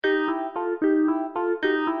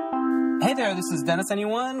Hey there, this is Dennis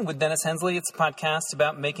Anyone with Dennis Hensley. It's a podcast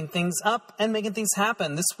about making things up and making things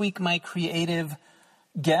happen. This week, my creative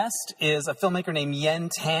guest is a filmmaker named Yen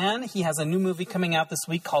Tan. He has a new movie coming out this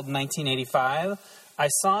week called 1985. I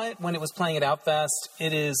saw it when it was playing at Outfest.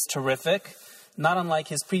 It is terrific. Not unlike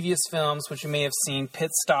his previous films, which you may have seen,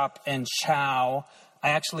 Pit Stop and Chow.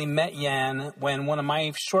 I actually met Yen when one of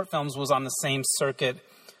my short films was on the same circuit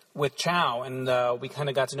with Chow, and we kind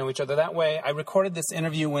of got to know each other that way. I recorded this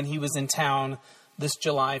interview when he was in town this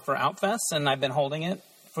July for Outfest, and I've been holding it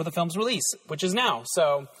for the film's release, which is now.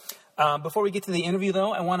 So before we get to the interview,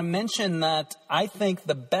 though, I want to mention that I think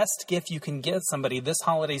the best gift you can give somebody this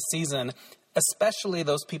holiday season, especially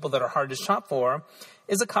those people that are hard to shop for,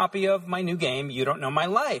 is a copy of my new game, You Don't Know My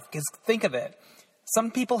Life. Because think of it.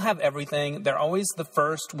 Some people have everything. They're always the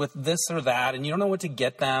first with this or that, and you don't know what to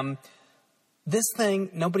get them. This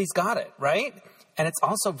thing, nobody's got it, right? And it's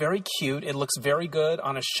also very cute. It looks very good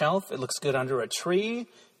on a shelf. It looks good under a tree.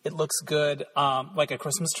 It looks good like a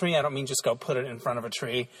Christmas tree. I don't mean just go put it in front of a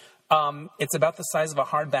tree. It's about the size of a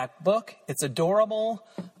hardback book. It's adorable,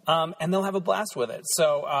 and they'll have a blast with it.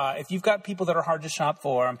 So if you've got people that are hard to shop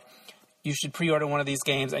for, you should pre-order one of these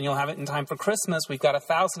games, and you'll have it in time for Christmas. We've got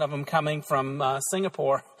 1,000 of them coming from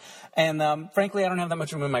Singapore. And frankly, I don't have that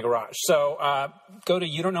much room in my garage. So go to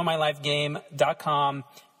youdon'tknowmylifegame.com,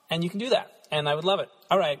 and you can do that. And I would love it.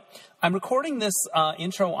 All right. I'm recording this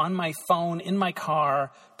intro on my phone in my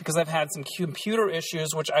car because I've had some computer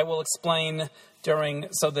issues, which I will explain during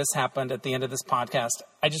So This Happened at the end of this podcast.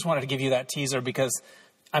 I just wanted to give you that teaser because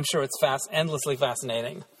I'm sure it's endlessly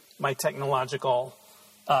fascinating, my technological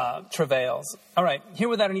travails. All right, here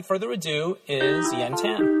without any further ado is Yen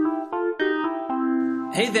Tan.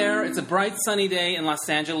 Hey there, it's a bright sunny day in Los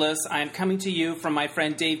Angeles. I am coming to you from my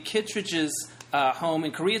friend Dave Kittredge's home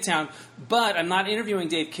in Koreatown, but I'm not interviewing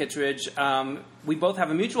Dave Kittredge. We both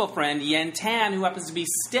have a mutual friend, Yen Tan, who happens to be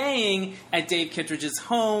staying at Dave Kittredge's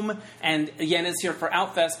home, and Yen is here for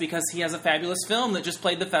Outfest because he has a fabulous film that just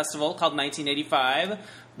played the festival called 1985.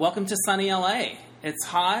 Welcome to sunny LA. It's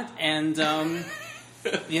hot, and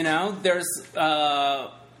you know, there's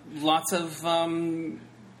lots of,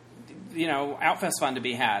 Outfest fun to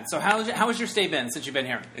be had. So how has your stay been since you've been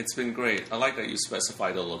here? It's been great. I like that you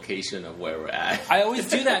specify the location of where we're at. I always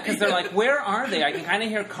do that because they're like, where are they? I can kind of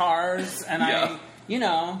hear cars, and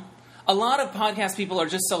a lot of podcast people are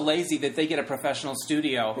just so lazy that they get a professional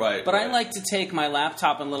studio. Right. But I like to take my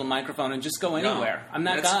laptop and little microphone and just go anywhere. I'm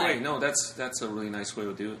that that's guy. Great. No, that's a really nice way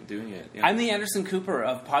of doing it. Yeah. I'm the Anderson Cooper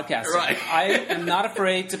of podcasting. Right. I am not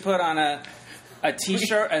afraid to put on a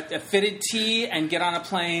T-shirt, a fitted tee, and get on a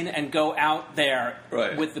plane and go out there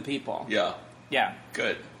with the people. Yeah. Yeah.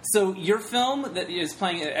 Good. So your film that is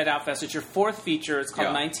playing at Outfest, it's your fourth feature. It's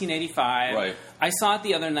called 1985. Right. I saw it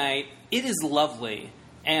the other night. It is lovely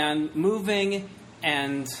and moving,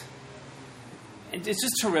 and it's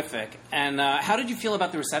just terrific. And how did you feel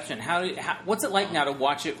about the reception? What's it like now to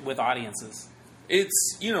watch it with audiences?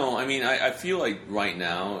 It's, I feel like right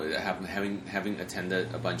now, having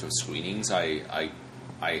attended a bunch of screenings, I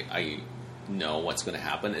know what's going to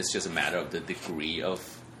happen. It's just a matter of the degree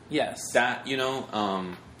of that,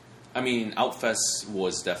 Outfest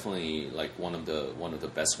was definitely like one of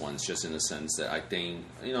the best ones, just in the sense that I think,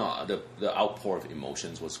 the outpour of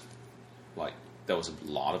emotions was like, there was a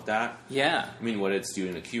lot of that. Yeah. Whether it's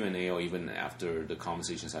during the Q&A or even after the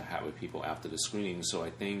conversations I had with people after the screening. So I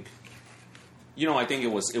think, I think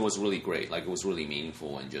it was really great. Like, it was really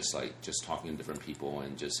meaningful, and just talking to different people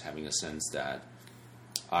and just having a sense that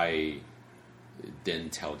I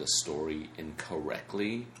didn't tell the story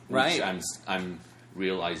incorrectly. Right. I'm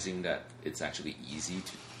realizing that it's actually easy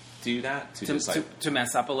to do that, to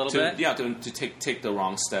mess up a little bit. Yeah, to take the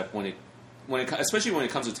wrong step when it especially when it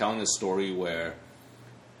comes to telling a story where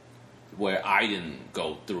I didn't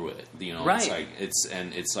go through it, Right.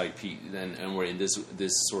 It's like we're in this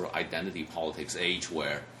sort of identity politics age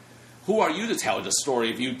where who are you to tell the story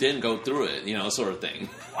if you didn't go through it, sort of thing.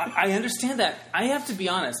 I understand that. I have to be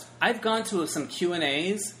honest. I've gone to some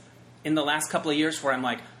Q&As in the last couple of years where I'm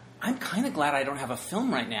like, I'm kind of glad I don't have a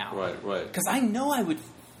film right now. Right. Because I know I would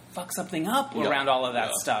fuck something up around all of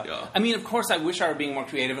that stuff. Yeah. Of course, I wish I were being more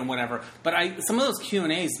creative and whatever, but some of those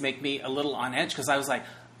Q&As make me a little on edge because I was like,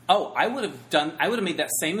 oh, I would have made that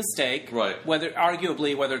same mistake, right? Whether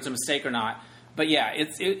it's a mistake or not. But yeah,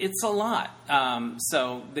 it's a lot.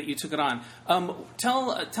 So that you took it on.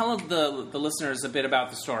 Tell the listeners a bit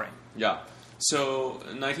about the story. Yeah. So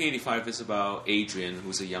 1985 is about Adrian,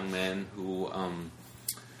 who's a young man who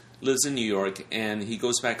lives in New York, and he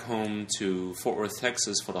goes back home to Fort Worth,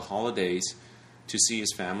 Texas for the holidays to see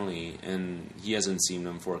his family, and he hasn't seen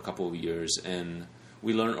them for a couple of years. And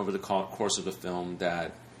we learn over the course of the film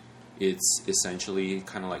that it's essentially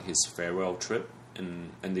kind of like his farewell trip,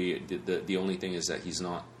 and the only thing is that he's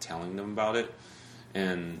not telling them about it.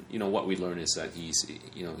 And what we learn is that he's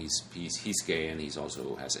gay, and he's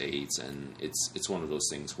also has AIDS, and it's one of those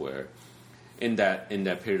things where in that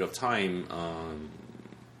period of time,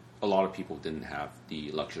 a lot of people didn't have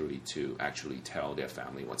the luxury to actually tell their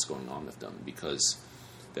family what's going on with them, because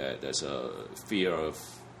there's a fear of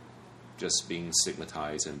just being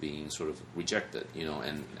stigmatized and being sort of rejected,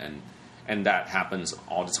 and that happens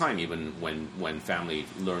all the time. Even when family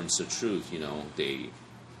learns the truth,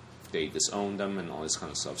 they disown them and all this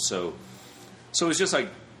kind of stuff. So it's just like,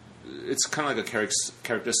 it's kind of like a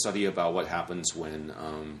character study about what happens when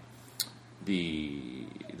the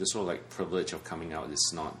sort of like privilege of coming out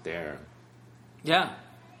is not there. Yeah,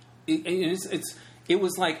 it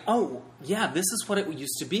was like, oh yeah, this is what it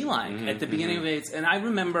used to be like at the beginning of AIDS. And I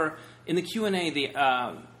remember in the Q&A,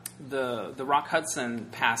 the Rock Hudson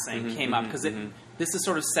passing came up, because this is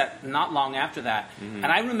sort of set not long after that. And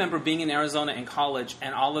I remember being in Arizona in college,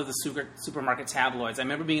 and all of the supermarket tabloids. I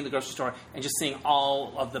remember being in the grocery store and just seeing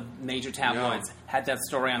all of the major tabloids had that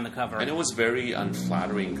story on the cover. And it was very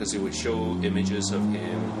unflattering, because it would show images of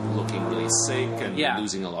him looking really sick and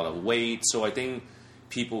losing a lot of weight. So I think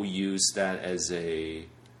people use that as a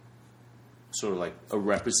sort of like a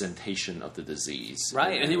representation of the disease.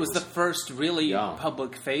 Right, and it was the first really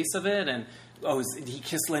public face of it, and he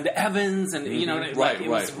kissed Linda Evans, and it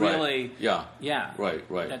was really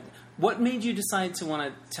right. What made you decide to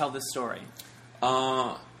want to tell this story?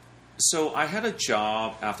 So I had a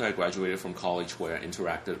job after I graduated from college where I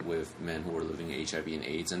interacted with men who were living HIV and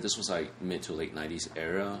AIDS, and this was like mid to late 90s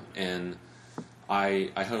era, and I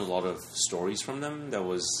heard a lot of stories from them that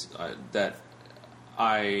was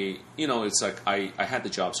it's like I had the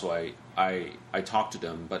job, so I talked to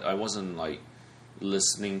them, but I wasn't like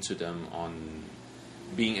listening to them on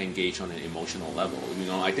being engaged on an emotional level.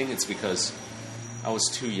 I think it's because I was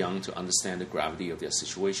too young to understand the gravity of their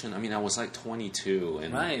situation. I mean, I was like 22,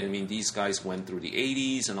 and I mean, these guys went through the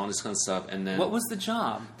 80s and all this kind of stuff. And then, what was the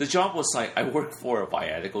job? The job was like, I worked for a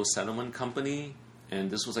Viaticos settlement company,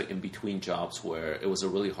 and this was like in between jobs where it was a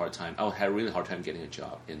really hard time. I had a really hard time getting a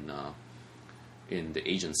job in the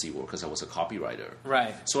agency work, because I was a copywriter.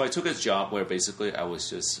 Right. So I took a job where basically I was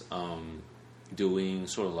just doing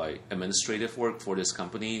sort of like administrative work for this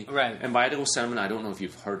company. Right. And Viaticos settlement, I don't know if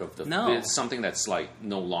you've heard of it's something that's like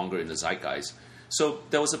no longer in the zeitgeist. So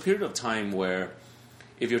there was a period of time where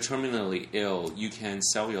if you're terminally ill, you can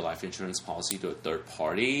sell your life insurance policy to a third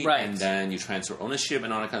party, and then you transfer ownership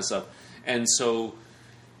and all that kind of stuff. And so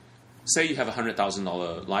say you have a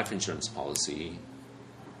 $100,000 life insurance policy.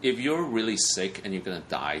 If you're really sick and you're going to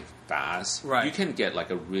die fast, you can get like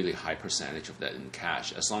a really high percentage of that in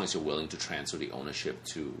cash, as long as you're willing to transfer the ownership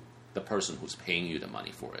to the person who's paying you the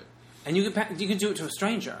money for it. And you can do it to a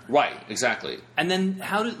stranger. Right, exactly. And then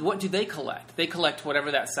what do they collect? They collect whatever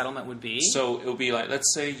that settlement would be. So it would be like,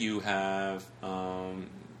 let's say you have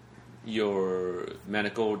your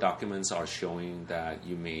medical documents are showing that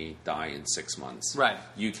you may die in 6 months. Right.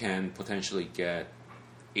 You can potentially get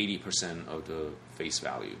 80% of the face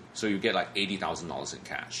value. So you get like $80,000 in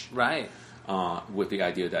cash. Right. With the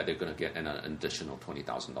idea that they're going to get an additional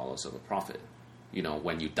 $20,000 of a profit.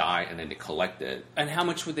 When you die, and then they collect it. And how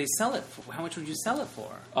much would they sell it for? How much would you sell it for?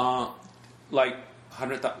 Like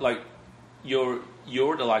you're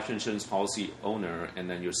the life insurance policy owner, and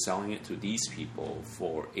then you're selling it to these people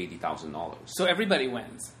for $80,000. So everybody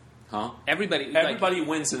wins. Huh? Everybody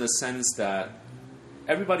wins in the sense that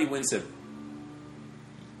everybody wins if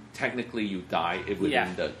technically you die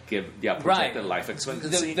within the projected life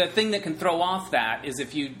expectancy. The thing that can throw off that is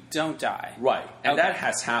if you don't die. Right. And that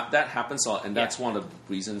happens a lot, and that's one of the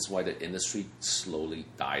reasons why the industry slowly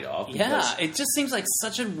died off. Yeah, it just seems like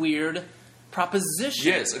such a weird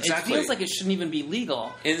proposition. Yes, exactly. It feels like it shouldn't even be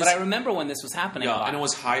legal. But I remember when this was happening a lot. And it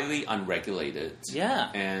was highly unregulated.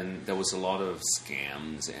 Yeah. And there was a lot of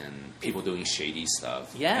scams and people doing shady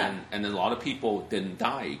stuff. Yeah. And a lot of people didn't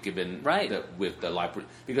die given with the life,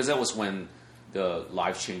 because that was when the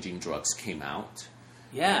life-changing drugs came out.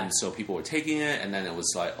 Yeah. And so people were taking it, and then it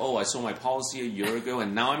was like, oh, I sold my policy a year ago,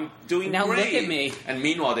 and now I'm doing great. Now look at me. And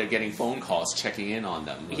meanwhile, they're getting phone calls checking in on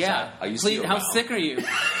them. Are you still how sick are you?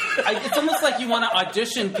 It's almost like you want to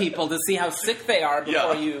audition people to see how sick they are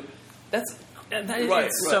before you. That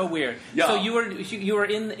is so weird. Yeah. So you were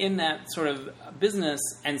in that sort of business,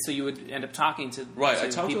 and so you would end up talking to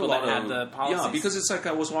people that had the policies. Yeah, because it's like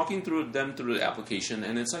I was walking through the application,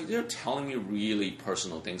 and it's like they're telling me really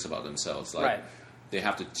personal things about themselves. Like they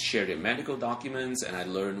have to share their medical documents, and I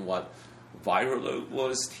learned what viral load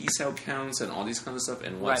was, T cell counts, and all these kind of stuff,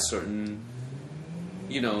 and what certain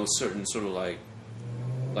sort of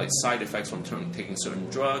like side effects from taking certain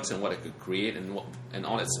drugs and what it could create and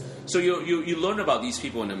all that. So you learn about these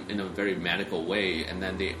people in a very medical way, and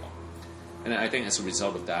then I think as a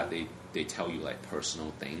result of that they tell you like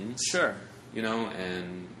personal things. Sure.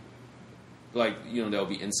 And like there'll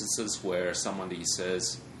be instances where somebody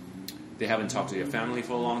says they haven't talked to their family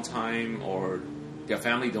for a long time, or their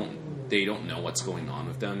family don't know what's going on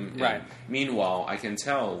with them. Right. And meanwhile, I can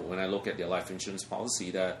tell when I look at their life insurance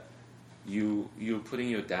policy that you're putting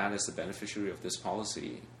your dad as the beneficiary of this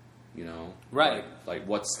policy. Right. Like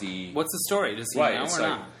what's the story? Does he know or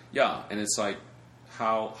not? Yeah, and it's like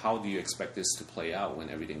how do you expect this to play out when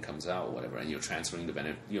everything comes out or whatever, and you're transferring the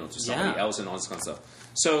benefit to somebody else and all this kind of stuff.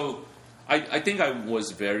 So I think I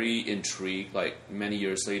was very intrigued. Like many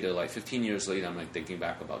years later, like 15 years later, I'm like thinking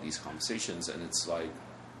back about these conversations, and it's like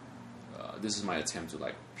this is my attempt to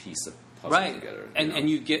like piece the puzzle together. And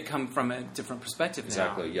you come from a different perspective now.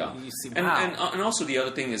 Exactly, yeah. You see, wow. And also the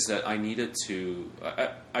other thing is that I needed to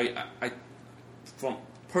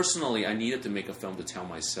personally I needed to make a film to tell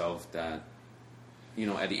myself that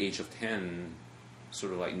at the age of 10,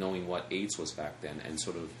 sort of like knowing what AIDS was back then, and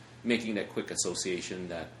sort of making that quick association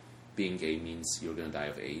that being gay means you're going to die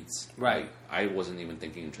of AIDS. Right. Like, I wasn't even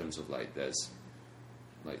thinking in terms of like there's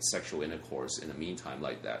like sexual intercourse in the meantime,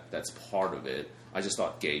 like that's part of it. I just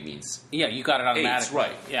thought gay means you got it automatically. AIDS,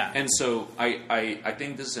 right. Yeah. And so I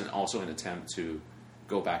think this is also an attempt to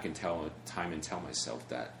go back and tell myself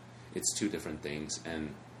that it's two different things,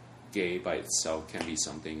 and gay by itself can be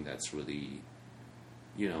something that's really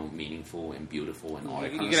meaningful and beautiful and all that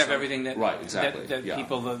kind of stuff. You could have everything that exactly. that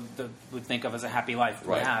people would think of as a happy life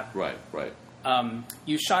would have. Right.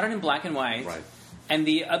 You shot it in black and white. Right. And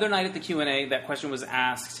the other night at the Q&A, that question was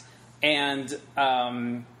asked, and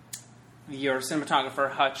your cinematographer,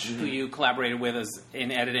 Hutch, who you collaborated with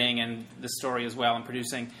in editing and the story as well and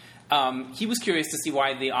producing, he was curious to see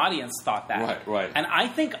why the audience thought that. Right. And I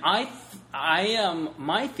think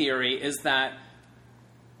my theory is that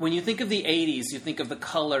when you think of the 80s, you think of the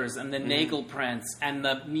colors and the nagel prints and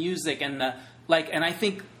the music and and I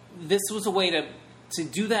think this was a way to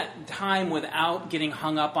do that time without getting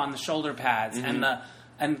hung up on the shoulder pads and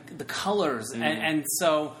the colors and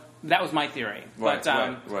so that was my theory. Right.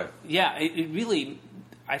 Yeah, it really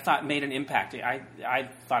I thought made an impact. I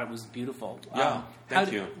thought it was beautiful. Yeah,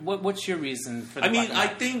 thank you. What's your reason for that? I mean, I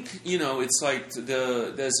think it's like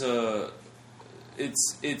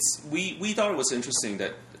we thought it was interesting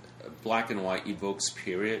that black and white evokes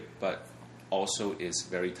period, but also is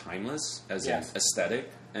very timeless as an aesthetic,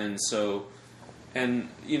 and so. And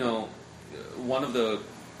one of the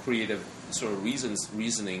creative sort of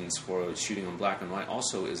reasonings for shooting on black and white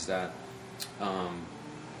also is that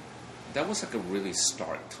that was like a really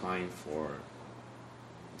stark time for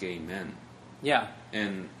gay men. Yeah.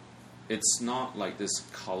 And it's not like this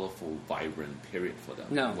colorful, vibrant period for them.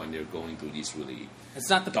 No. When they're going through these really it's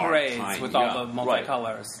not the parades time. with all the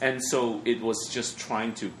multicolors. Right. And so it was just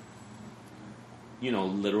trying to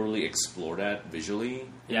literally explore that visually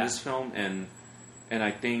in this film, and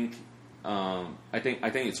I think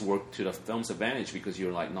it's worked to the film's advantage because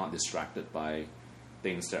you're like not distracted by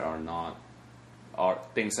things that are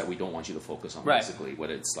things that we don't want you to focus on, basically,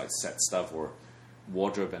 whether it's like set stuff or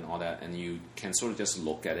wardrobe and all that, and you can sort of just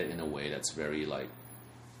look at it in a way that's very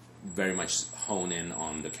much hone in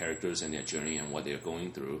on the characters and their journey and what they're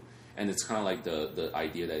going through, and it's kind of like the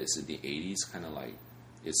idea that it's in the 80s, kind of like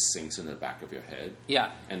it sinks in the back of your head,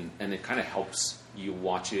 and it kind of helps you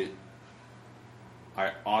watch it.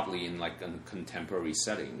 Oddly in like a contemporary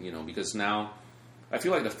setting, because now I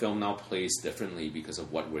feel like the film now plays differently because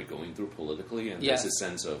of what we're going through politically, and there's a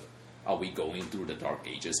sense of are we going through the dark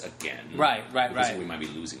ages again? Right. Because we might be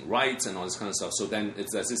losing rights and all this kind of stuff. So then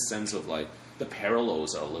there's this sense of like the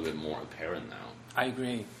parallels are a little bit more apparent now. I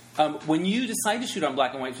agree. When you decide to shoot on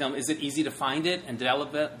black and white film, is it easy to find it and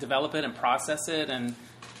develop it and process it? And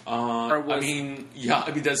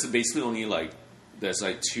there's basically only there's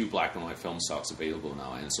like 2 black and white film stocks available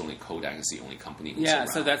now, and it's only Kodak is the only company who's around.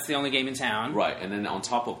 So that's the only game in town. Right, and then on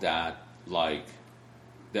top of that, I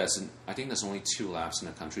think there's only 2 labs in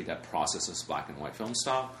the country that processes black and white film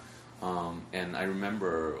stock. And I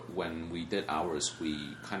remember when we did ours,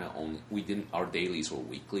 our dailies were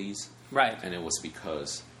weeklies. Right. And it was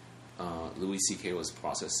because Louis C.K. was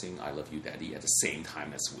processing I Love You Daddy at the same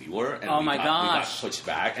time as we were. And we got pushed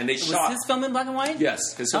back. And they was his film in black and white?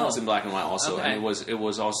 Yes, his film was in black and white also. Okay. And it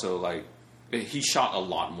was also like, he shot a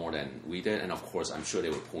lot more than we did, and of course, I'm sure they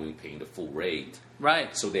were paying the full rate.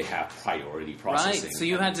 Right. So they have priority processing. Right. So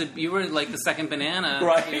you were like the second banana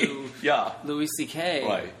right. to yeah. Louis C.K.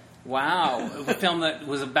 Right. Wow. A film that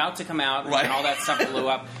was about to come out right. and all that stuff blew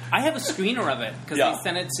up. I have a screener of it because yeah. they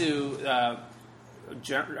sent it to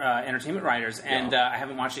Entertainment Writers, and I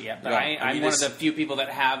haven't watched it yet. But I'm one of the few people that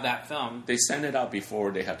have that film. They send it out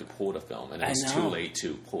before they have to pull the film, and it's too late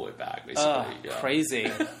to pull it back, basically. Yeah.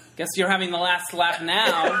 Crazy. Guess you're having the last laugh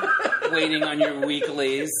now, waiting on your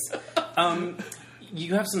weeklies.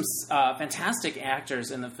 You have some fantastic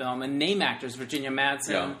actors in the film, and name actors, Virginia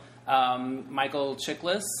Madsen, Michael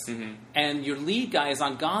Chiklis, and your lead guy is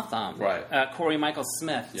on Gotham, right? Corey Michael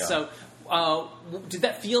Smith. Yeah. So, did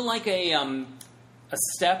that feel like a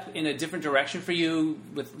step in a different direction for you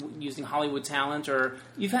with using Hollywood talent, or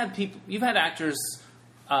you've had actors,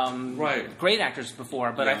 great actors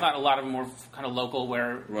before, but I thought a lot of them were kind of local,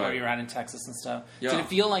 where you're at in Texas and stuff. Yeah. Did it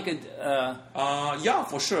feel like yeah,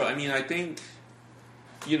 for sure. I mean, I think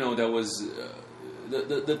there was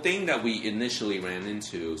the thing that we initially ran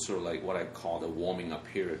into, sort of like what I call the warming up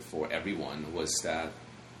period for everyone, was that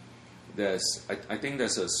I think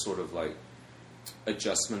there's a sort of like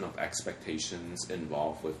adjustment of expectations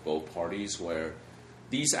involved with both parties, where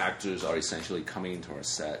these actors are essentially coming into our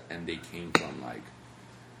set and they came from like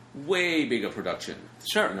way bigger production.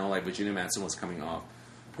 Sure. Like Virginia Madsen was coming off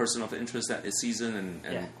Person of Interest that season,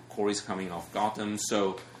 and Corey's coming off Gotham.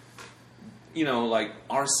 So, like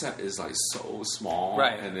our set is like so small,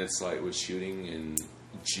 right? And it's like we're shooting in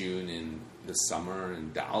June in the summer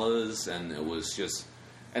in Dallas, and it was just.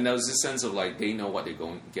 And there was this sense of like they know what they're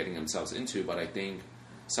getting themselves into, but I think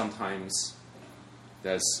sometimes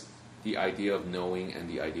there's the idea of knowing and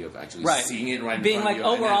the idea of actually seeing it right in being front like,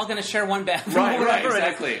 of you. We're all going to share one bathroom. Right,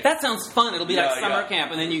 exactly. That sounds fun. It'll be like summer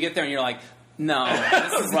camp, and then you get there and you're like, no,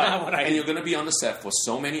 this is not what I. And you're going to be on the set for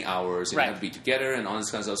so many hours, and you have to be together and all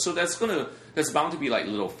this kind of stuff. So there's bound to be like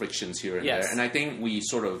little frictions here and there. And I think we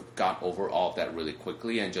sort of got over all of that really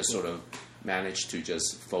quickly and just sort of managed to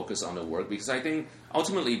just focus on the work, because I think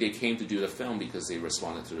ultimately they came to do the film because they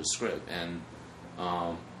responded to the script, and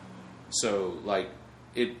so like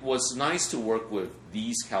it was nice to work with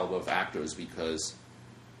these caliber of actors because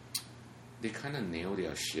they kind of nail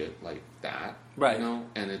their shit like that, right?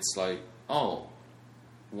 And it's like,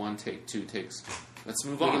 one take, 2 takes, let's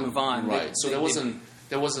move on. We can move on, right? So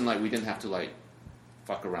there wasn't like we didn't have to like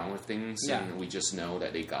fuck around with things, and we just know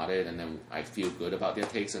that they got it, and then I feel good about their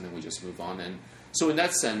takes, and then we just move on. And so in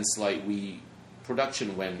that sense, like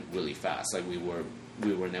production went really fast. Like we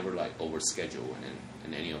were never like over schedule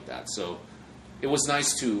and any of that. So it was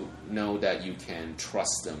nice to know that you can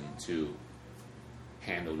trust them to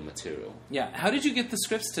handle the material. Yeah. How did you get the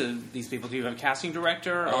scripts to these people? Do you have a casting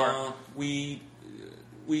director, or we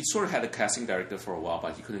sort of had a casting director for a while,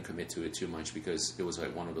 but he couldn't commit to it too much because it was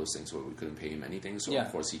like one of those things where we couldn't pay him anything. So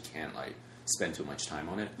of course he can't like spend too much time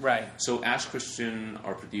on it. Right. So Ash Christian,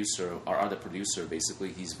 our other producer,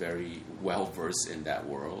 basically he's very well versed in that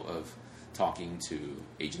world of talking to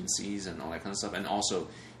agencies and all that kind of stuff. And also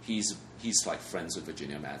he's like friends with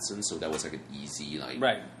Virginia Madsen, so that was like an easy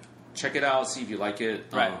like check it out, see if you like it.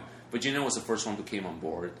 Right. Virginia was the first one who came on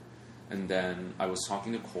board, and then I was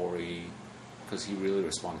talking to Corey, because he really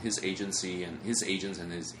responded. His agency and his agents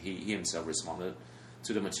and he himself responded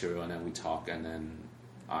to the material, and then we talked, and then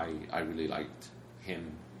I really liked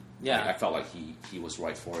him. Yeah, I felt like he was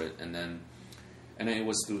right for it, and then it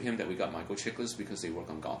was through him that we got Michael Chiklis, because they work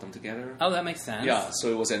on Gotham together. Oh, that makes sense. Yeah, so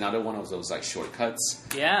it was another one of those like shortcuts.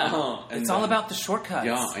 Yeah, it's all about the shortcuts.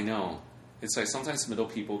 Yeah, I know. It's like sometimes middle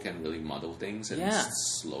people can really muddle things and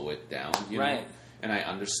slow it down. You know? And I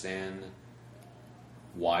understand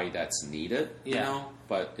why that's needed,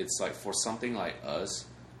 but it's like for something like us,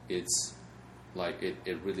 it's like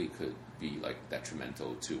it really could be like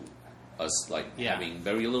detrimental to us, like having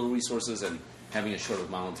very little resources and having a short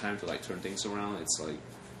amount of time to like turn things around. It's like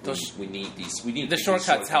we need the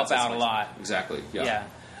shortcuts help out a lot. Exactly.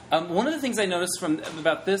 One of the things I noticed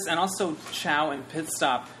about this, and also Chow and Pit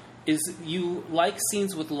Stop, is you like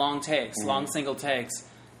scenes with long takes, long single takes,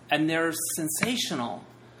 and they're sensational.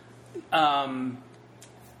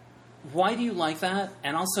 Why do you like that?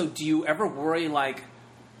 And also, do you ever worry, like,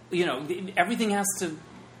 everything has to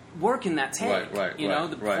work in that take?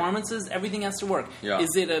 The performances, everything has to work. Yeah.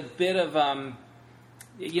 Is it a bit of,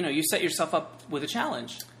 you set yourself up with a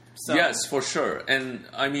challenge? So. Yes, for sure. And,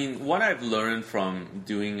 I mean, what I've learned from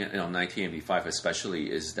doing 1985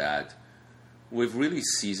 especially is that with really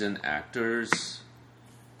seasoned actors,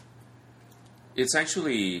 it's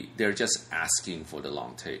actually, they're just asking for the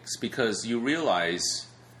long takes, because you realize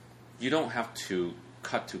you don't have to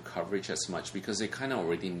cut to coverage as much because they kind of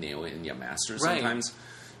already nail it in their master Right. sometimes.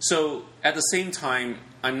 So at the same time,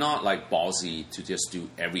 I'm not like ballsy to just do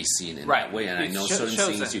every scene in Right. that way, and I It know shows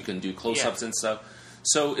certain scenes it. you can do close-ups and stuff.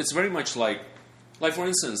 So it's very much like for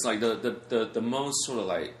instance, like the most sort of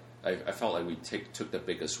like I felt like we took the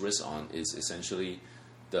biggest risk on is essentially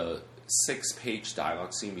the 6-page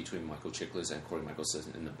dialogue scene between Michael Chiklis and Corey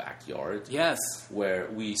Michelson in the backyard. Yes. Where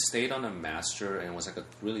we stayed on a master and it was like a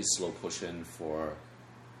really slow push in for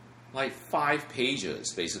like 5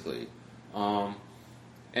 pages basically.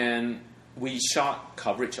 And we shot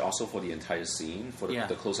coverage also for the entire scene, for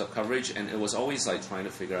the close-up coverage, and it was always like trying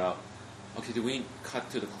to figure out, okay, do we cut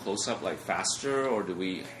to the close-up like faster, or do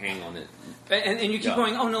we hang on it? And you keep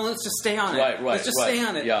going, oh no, let's just stay on it. Right, let's just stay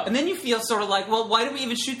on it. Yeah. And then you feel sort of like, well, why did we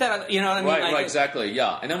even shoot that? You know what I mean? Right, exactly,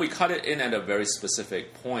 yeah. And then we cut it in at a very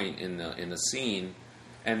specific point in the scene,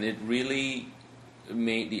 and it really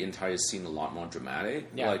made the entire scene a lot more dramatic.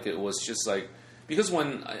 Yeah. Like it was just like, because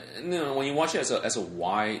when you watch it as a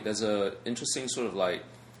wide, there's a interesting sort of like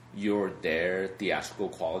you're there theatrical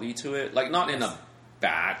quality to it. Like not in a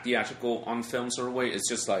bad theatrical on film sort of way. It's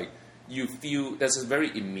just like you feel there's a very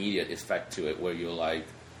immediate effect to it where you're like,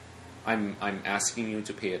 I'm asking you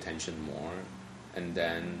to pay attention more, and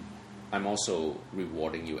then I'm also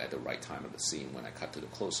rewarding you at the right time of the scene when I cut to the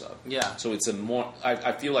close up. Yeah. So it's a more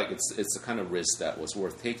I feel like it's the kind of risk that was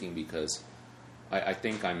worth taking because I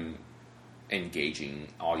think I'm engaging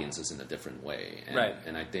audiences in a different way. And, right.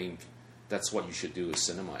 And I think that's what you should do with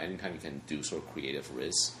cinema. Anytime you can do sort of creative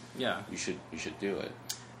risks, you should do it.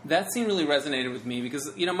 That scene really resonated with me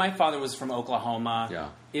because, my father was from Oklahoma. Yeah.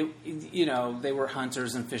 They were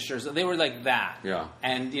hunters and fishers. They were like that. Yeah.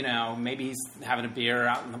 And, maybe he's having a beer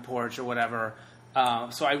out on the porch or whatever.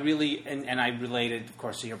 So I really, and I related, of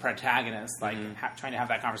course, to your protagonist, like trying to have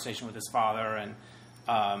that conversation with his father and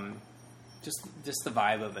just the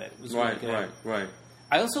vibe of it. It was really good. Right.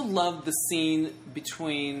 I also loved the scene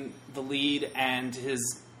between the lead and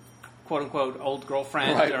his quote-unquote old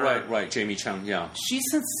girlfriend. Right. Jamie Chung, yeah. She's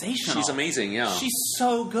sensational. She's amazing, yeah. She's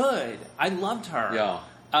so good. I loved her.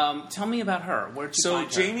 Yeah. Tell me about her. Where'd you find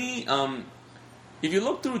her? So Jamie, if you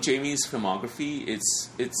look through Jamie's filmography, it's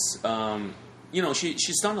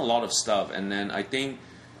she's done a lot of stuff, and then I think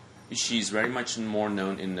she's very much more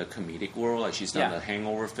known in the comedic world. Like she's done the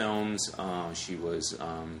Hangover films. She was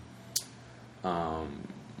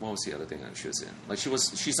what was the other thing that she was in? Like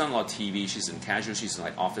she's done a lot of TV. She's in Casual. She's in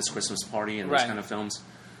like Office Christmas Party and those kind of films.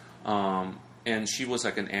 And she was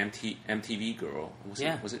like an MTV girl. Was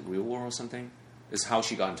it Real World or something? Is how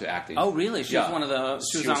she got into acting. Oh, really? She was on one of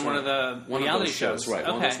the reality shows. Right,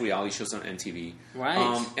 one of those reality shows on MTV.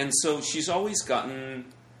 Right. And so she's always gotten.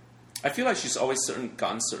 I feel like she's always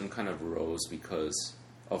gotten certain kind of roles because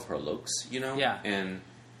of her looks, Yeah. And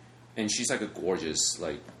she's like a gorgeous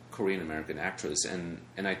like Korean American actress, and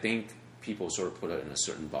I think people sort of put her in a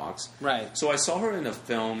certain box. Right. So I saw her in a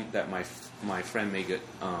film that my friend Megan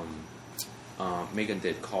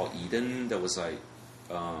did called Eden. That was like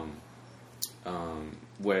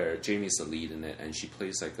where Jamie's the lead in it, and she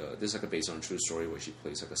plays this is based on a true story where she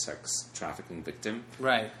plays like a sex trafficking victim.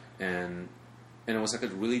 Right. And it was like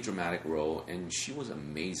a really dramatic role, and she was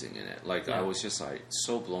amazing in it. Like I was just like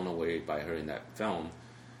so blown away by her in that film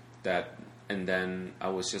and then I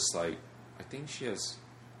was just like, I think she has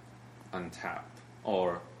untapped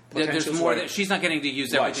or there's more that she's not getting to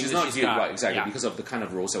use everything she's that she's got. Right, exactly, because of the kind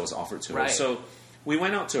of roles that was offered to her. So we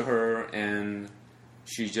went out to her, and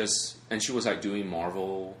she was like doing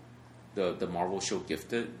Marvel, the Marvel show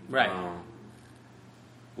Gifted, right?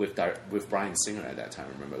 With Bryan Singer at that time.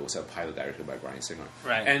 Remember, it was a pilot directed by Bryan Singer,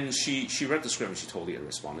 right? And she read the script and she totally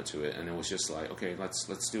responded to it, and it was just like, okay,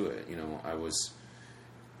 let's do it. I was.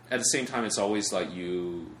 At the same time, it's always like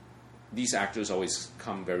these actors always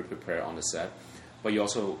come very prepared on the set, but you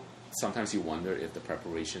also sometimes you wonder if the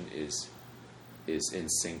preparation is in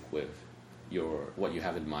sync with what you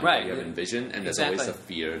have in mind, what you have envisioned, and there's always the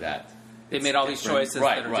fear that they made all these choices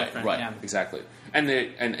that are different. Right, exactly. And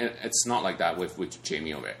it's not like that with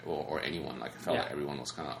Jamie or anyone. Like I felt like everyone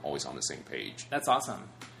was kind of always on the same page. That's awesome.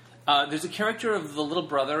 There's a character of the little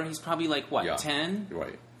brother. He's probably like 10,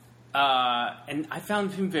 right? And I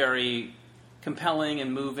found him very compelling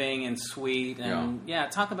and moving and sweet. And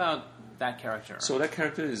talk about that character. So that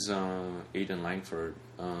character is Aidan Langford.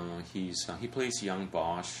 He plays young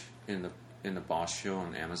Bosch in the Bosch show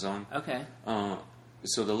on Amazon. Okay.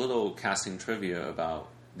 So the little casting trivia about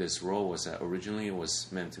this role was that originally it was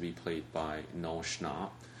meant to be played by Noel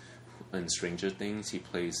Schnapp. In Stranger Things, he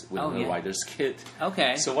plays Winona Ryder's kid.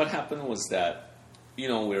 Okay. So what happened was that,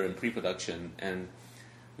 we're in pre-production and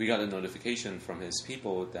we got a notification from his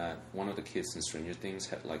people that one of the kids in Stranger Things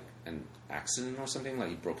had like an accident or something, like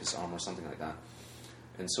he broke his arm or something like that,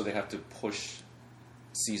 and so they have to push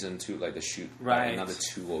season 2, like the shoot, by another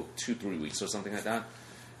 3 weeks or something like that,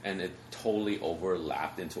 and it totally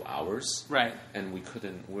overlapped into hours, right? And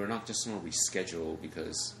we're not just going to reschedule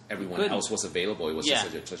because everyone else was available. It was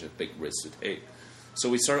just such a big risk to take. So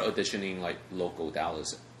we started auditioning like local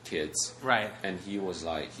Dallas kids, right? And he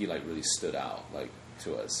really stood out like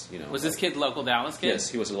to us, you know. Was this kid local Dallas kid? Yes,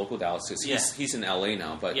 he was a local Dallas kid. He's in LA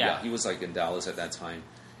now, but he was like in Dallas at that time,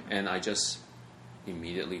 and I just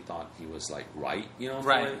immediately thought he was like right, you know,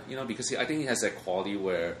 right? You know, because I think he has that quality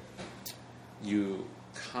where you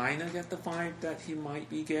kind of get the vibe that he might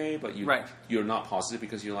be gay, but you're not positive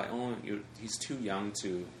because you're like, oh, he's too young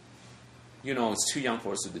to, you know, it's too young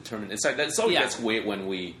for us to determine. It's like that's always gets weird when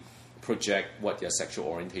we project what their sexual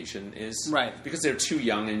orientation is, right? Because they're too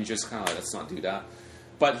young, and you just kind of like, let's not do that.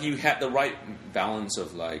 But he had the right balance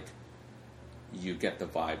of like, you get the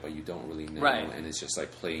vibe, but you don't really know, right? And it's just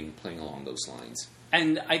like playing along those lines.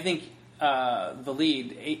 And I think the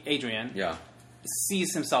lead, Adrian,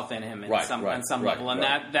 sees himself in him on some level, and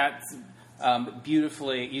that's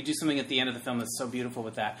beautifully. You do something at the end of the film that's so beautiful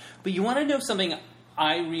with that. But you want to know something?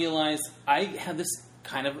 I realized I had this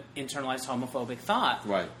kind of internalized homophobic thought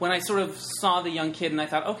when I sort of saw the young kid, and I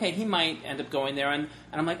thought, okay, he might end up going there, and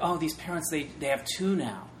I'm like, oh, these parents they have 2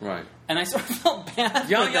 now, right? And I sort of felt bad.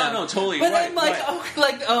 Yeah, for them. No, totally. But right, I'm like,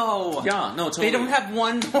 yeah, no, totally. They don't have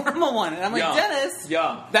one normal one, and I'm like, Dennis,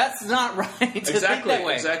 that's not right. To think that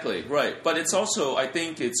way. Exactly, right. But it's also, I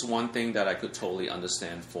think it's one thing that I could totally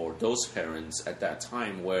understand for those parents at that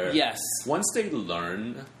time, where once they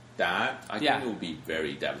learn that, I think it will be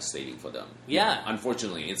very devastating for them. Yeah. You know,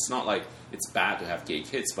 unfortunately, it's not like it's bad to have gay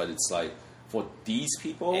kids, but it's like for these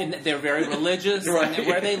people, and they're very religious, and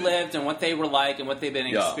where they lived and what they were like and what they've been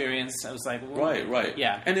experienced. I was like, right,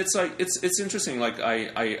 yeah. And it's like it's interesting. Like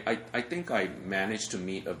I think I managed to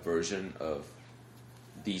meet a version of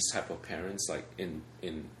these type of parents, like in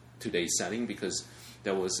today's setting, because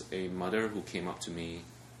there was a mother who came up to me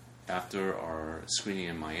after our screening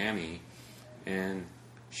in Miami, and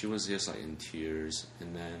she was just like in tears,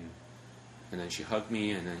 and then she hugged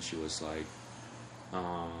me, and then she was like,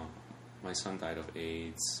 my son died of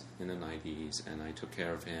AIDS in the 90s, and I took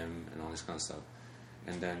care of him and all this kind of stuff.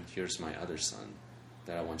 And then here's my other son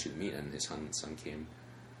that I want you to meet. And his son came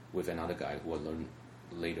with another guy who I learned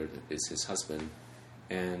later is his husband.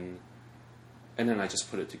 And then I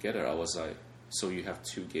just put it together. I was like, so you have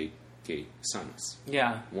 2 gay sons.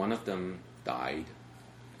 Yeah. One of them died,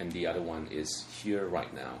 and the other one is here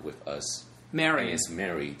right now with us. Married. And is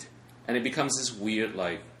married. And it becomes this weird,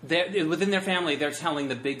 like... within their family, they're telling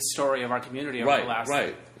the big story of our community over the last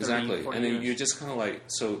 30, exactly. 40 and then years. you're just kind of like...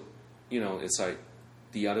 So, you know, it's like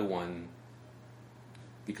the other one,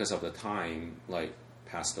 because of the time, like,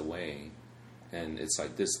 passed away. And it's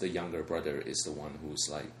like the younger brother is the one who's,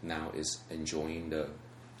 like, now is enjoying the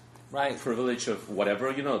privilege of whatever,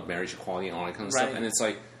 you know, marriage equality and all that kind of stuff. And it's,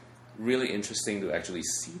 like, really interesting to actually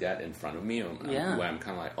see that in front of me. Where I'm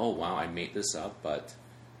kind of like, oh, wow, I made this up, but...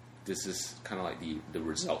 this is kind of like the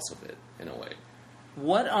results of it, in a way.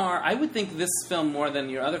 I would think this film more than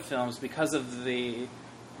your other films, because of the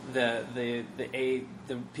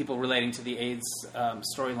people relating to the AIDS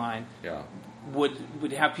storyline,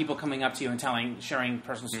 would have people coming up to you and sharing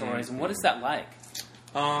personal stories. And what is that like?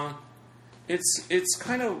 It's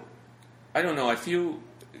kind of, I don't know. I feel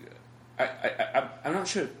I'm not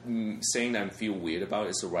sure saying that I feel weird about it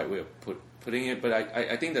is the right way of putting it, but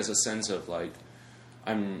I think there's a sense of like.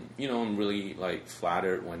 I'm really like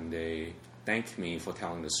flattered when they thank me for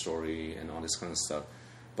telling the story and all this kind of stuff.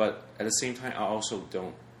 But at the same time, I also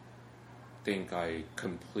don't think I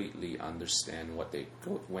completely understand what they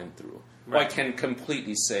went through. Right. Or I can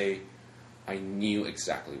completely say I knew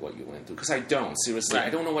exactly what you went through, because I don't. Seriously, I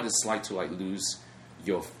don't know what it's like to like lose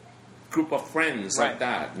your group of friends like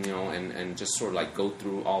that, you know, and just sort of like go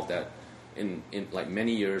through all that in like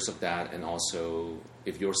many years of that, and also.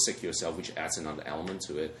 If you're sick yourself, which adds another element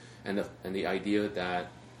to it, and the idea that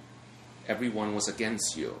everyone was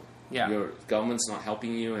against you, your government's not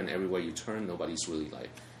helping you, and everywhere you turn, nobody's really like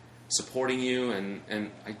supporting you, and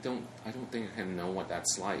I don't think I can know what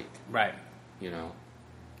that's like, right? You know.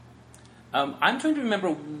 I'm trying to remember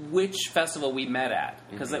which festival we met at,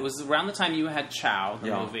 because it was around the time you had Chow, the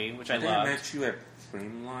movie, which I loved. I met you at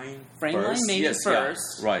Frameline. Frameline maybe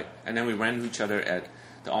first, right? And then we ran into each other at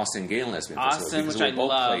the Austin Gay and Lesbian Festival, which I both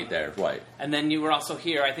love. Played there, right? And then you were also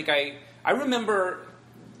here. I think I remember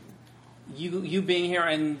you being here,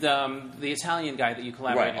 and the Italian guy that you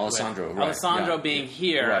collaborated Alessandro, with, Alessandro being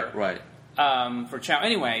here, right. for Chow.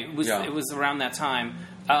 Anyway, Yeah. it was around that time.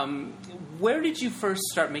 Where did you first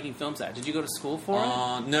start making films at? Did you go to school for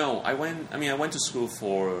it? No, I went to school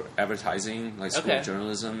for advertising, like school Okay. of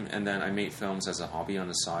journalism, and then I made films as a hobby on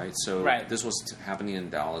the side. So Right. this was happening in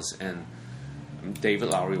Dallas, and David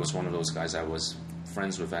Lowery was one of those guys I was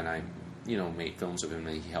friends with, and I, made films with him,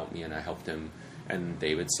 and he helped me, and I helped him. And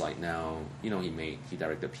David's like now, he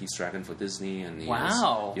directed Peace Dragon for Disney, and he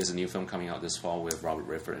has a new film coming out this fall with Robert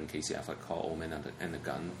Redford and Casey Affleck called Old Man and the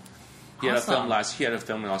Gun. He had a film last year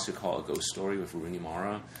called A Ghost Story with Rooney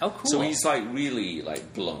Mara. Oh, cool. So he's like really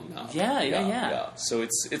like blown up. Yeah. So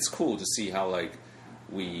it's cool to see how like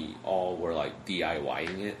we all were like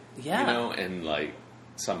DIYing it. Yeah. And like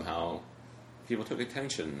somehow people took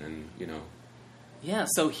attention, and Yeah,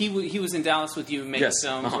 so he was in Dallas with you making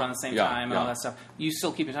films around the same time and all that stuff. You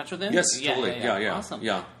still keep in touch with him? Yes, totally. Yeah. Awesome.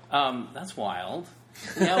 Yeah. That's wild.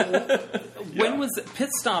 Now, when was Pit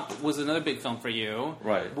Stop was another big film for you,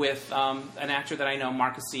 right? With an actor that I know,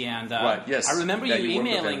 Marcus Deanda. Right. Yes. I remember you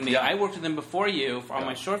emailing me. Yeah. I worked with him before you on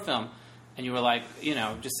my short film, and you were like,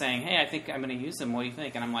 just saying, "Hey, I think I'm going to use him. What do you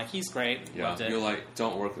think?" And I'm like, "He's great." Yeah. Loved it. You're like,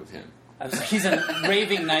 "Don't work with him." I was like, he's a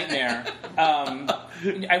raving nightmare.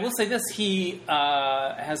 I will say this: he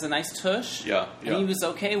has a nice tush. Yeah. And he was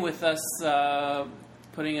okay with us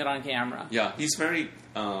putting it on camera. Yeah, he's very,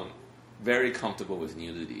 very comfortable with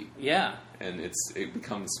nudity. Yeah. And it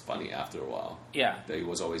becomes funny after a while. Yeah. That he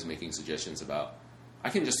was always making suggestions about, I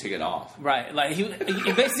can just take it off. Right. Like he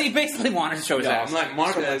basically wanted to show his ass. I'm like,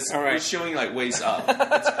 Marcus, we're showing like waist up.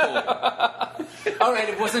 It's cool. All right,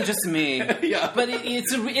 it wasn't just me. Yeah. But it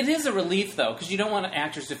is a relief though, because you don't want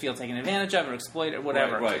actors to feel taken advantage of or exploited or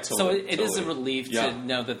whatever. Right. So Totally, it is a relief to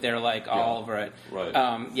know that they're like all over it. Right.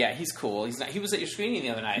 Yeah, he's cool. He was at your screening the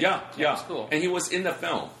other night. Yeah. It was cool. And he was in the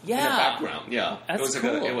film. Yeah. In the background. Yeah. That's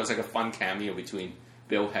cool. It was like a fun cameo between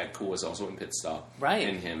Bill Heck, who was also in Pit Stop, right,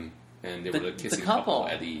 and him, and they were the kissing couple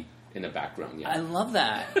Eddie in the background. Yeah. I love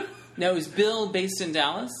that. Now, is Bill based in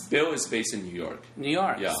Dallas? Bill is based in New York. New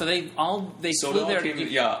York. Yeah. So they flew there.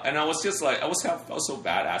 And I was just like, felt so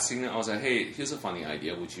bad asking them. I was like, hey, here's a funny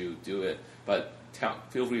idea. Would you do it? But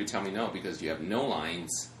feel free to tell me no, because you have no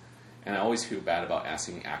lines. And I always feel bad about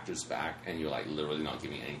asking actors back, and you're like literally not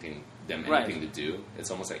giving anything to do. It's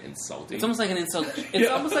almost like insulting. It's almost like an insult. It's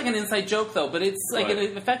almost like an inside joke, though, but it's like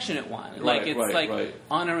an affectionate one. Like it's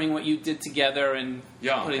honoring what you did together and putting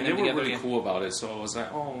them together. And they were really cool about it. So I was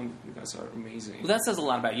like, oh, you guys are amazing. Well, that says a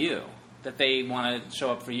lot about you, that they want to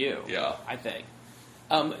show up for you. Yeah, I think.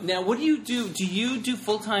 Now, what do you do? Do you do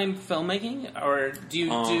full-time filmmaking, or do you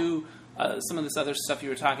do some of this other stuff you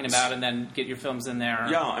were talking about, and then get your films in there?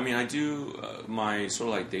 Yeah, I mean, I do. My sort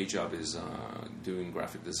of like day job is doing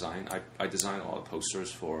graphic design. I design all the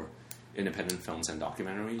posters for independent films and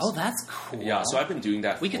documentaries. Oh, that's cool. Yeah, so I've been doing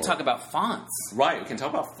that. We could talk about fonts. Right, we can talk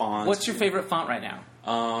about fonts. What's your favorite font right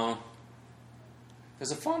now?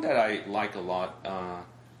 There's a font that I like a lot.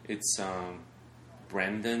 It's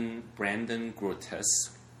Brandon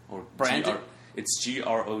Grotesque, or Brandon. It's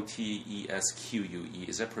Grotesque.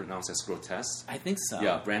 Is that pronounced as grotesque? I think so.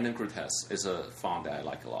 Yeah, Brandon Grotesque is a font that I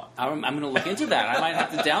like a lot. I'm going to look into that. I might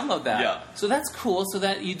have to download that. Yeah. So that's cool. So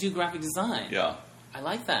that you do graphic design. Yeah. I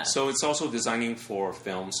like that. So it's also designing for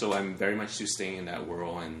film. So I'm very much just staying in that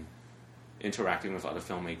world and interacting with other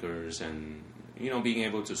filmmakers, and being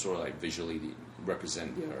able to sort of like visually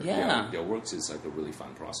represent their works is like a really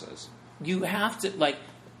fun process. You have to, like,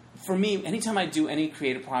 for me, anytime I do any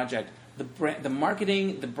creative project, the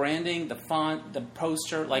marketing, the branding, the font, the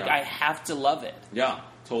poster, I have to love it. Yeah,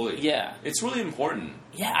 totally. Yeah. It's really important.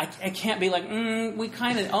 Yeah, I can't be like, we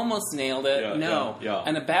kind of almost nailed it. Yeah.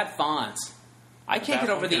 And a bad font. I can't get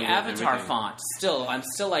over the Avatar font. I'm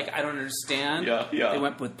still like, I don't understand. Yeah. They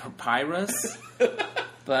went with papyrus.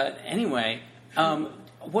 But anyway,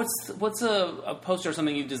 what's a poster or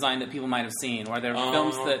something you've designed that people might have seen? Or are there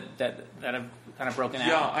films that have kind of broken out?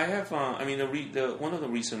 Yeah, I have. One of the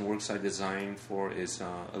recent works I designed for is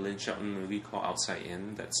a Lynn Shelton movie called Outside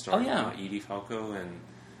In that starred Edie Falco and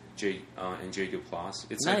Jay Duplass.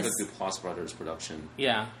 It's like a Duplass Brothers production.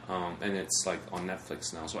 Yeah. And it's like on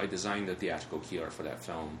Netflix now. So I designed the theatrical key art for that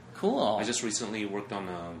film. Cool. I just recently worked on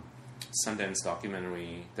a Sundance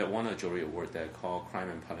documentary that won a jury award that called Crime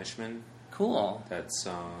and Punishment. Cool. That's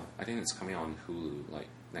I think it's coming out on Hulu like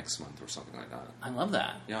next month or something like that. I love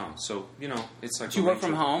that. Yeah. So it's like. Do you work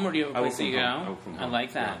from home, or do you have a place that you go? I work from home. I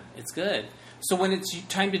like that. Yeah. It's good. So when it's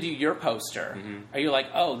time to do your poster, are you like,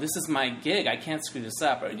 oh, this is my gig, I can't screw this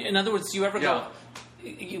up? Or, in other words, do you ever go,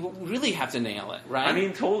 you really have to nail it, right? I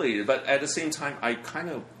mean, totally. But at the same time, I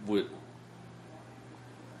kind of would,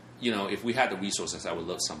 if we had the resources, I would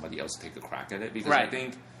love somebody else to take a crack at it. Because I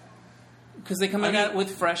think Because they come at it with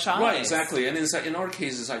fresh eyes. Right, exactly. And it's like, in our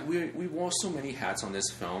case, it's like we wore so many hats on this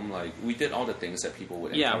film. Like, we did all the things that people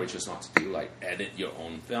would encourage us not to do, like edit your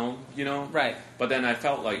own film, you know? Right. But then I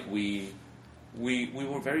felt like we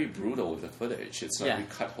were very brutal with the footage. It's like we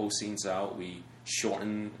cut whole scenes out, we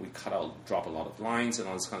shorten, we cut out, drop a lot of lines and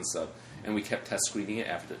all this kind of stuff. And we kept test screening it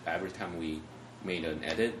every time we made an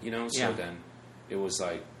edit, you know? So then it was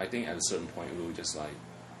like, I think at a certain point we were just like,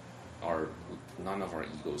 none of our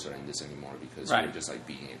egos are in this anymore because we're just like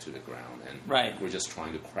beating it to the ground and we're just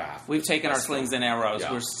trying to craft. We've taken our slings and arrows.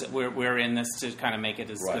 Yeah. We're in this to kind of make it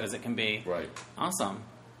as good as it can be. Right. Awesome.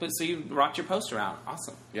 But so you rocked your poster out.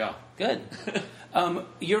 Awesome. Yeah. Good.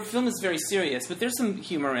 Your film is very serious, but there's some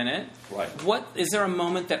humor in it. Right. What is there a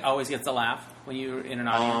moment that always gets a laugh when you're in an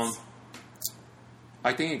audience?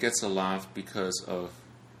 I think it gets a laugh because of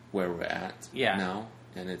where we're at now,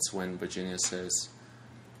 and it's when Virginia says,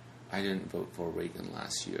 I didn't vote for Reagan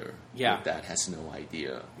last year. Yeah. But Dad has no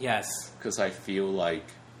idea. Yes. Because I feel like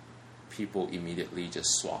people immediately just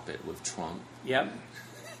swap it with Trump. Yep.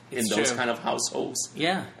 In those kind of households.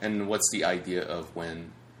 Yeah. And what's the idea of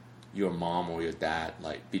when your mom or your dad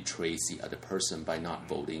like betrays the other person by not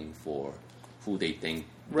voting for who they think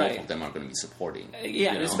both of them are going to be supporting?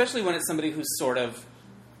 Yeah, and especially when it's somebody who's sort of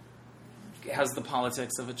has the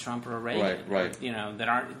politics of a Trump or a Reagan. Right. You know,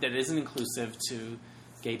 that isn't inclusive to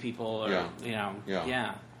gay people or, you know.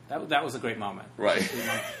 Yeah. That was a great moment. Right.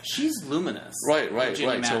 She's luminous. Right.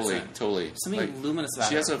 Madsen. Totally. Something like, luminous about her.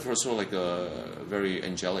 She has first of all, like a very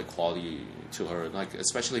angelic quality to her. Like,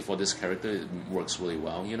 especially for this character, it works really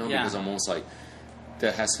well, you know? Yeah. Because almost like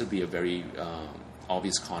there has to be a very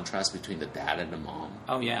obvious contrast between the dad and the mom.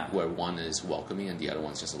 Oh, yeah. Where one is welcoming and the other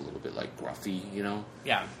one's just a little bit like gruffy, you know?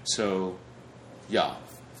 Yeah. So, yeah.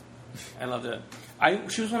 I loved it.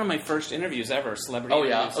 She was one of my first interviews ever, celebrity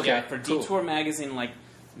interviews. Okay. Yeah, for Detour magazine, like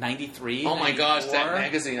 93. Oh my gosh, that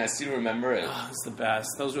magazine! I still remember it. Oh, it was the best.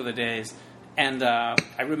 Those were the days. And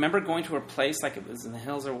I remember going to her place, like it was in the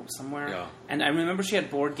hills or somewhere. Yeah. And I remember she had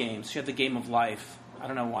board games. She had the Game of Life. I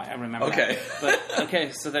don't know why I remember that.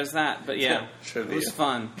 But so there's that. But yeah, it was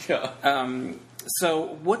fun. Yeah.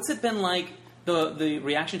 So what's it been like? The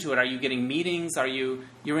reaction to it? Are you getting meetings?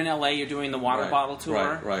 You're in LA? You're doing the water bottle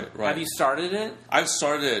tour. Right. Have you started it? I've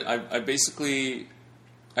started it.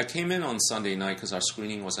 I came in on Sunday night because our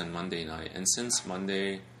screening was on Monday night, and since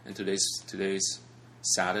Monday and today's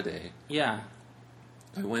Saturday. Yeah.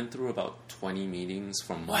 I went through about 20 meetings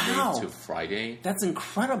from Monday to Friday. That's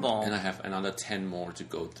incredible. And I have another 10 more to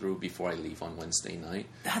go through before I leave on Wednesday night.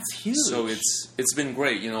 That's huge. So it's been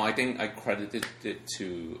great. You know, I think I credited it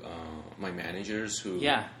to my managers who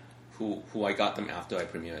I got them after I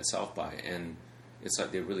premiered at South by, and it's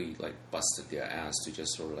like they really like busted their ass to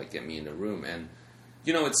just sort of like get me in the room. And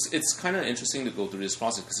you know, it's kind of interesting to go through this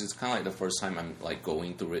process because it's kind of like the first time I'm like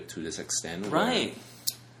going through it to this extent. Right.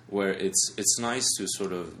 Where it's nice to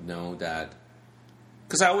sort of know that,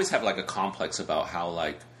 because I always have like a complex about how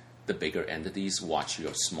like the bigger entities watch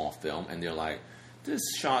your small film and they're like, this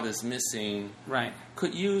shot is missing. Right.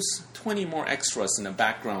 Could use 20 more extras in the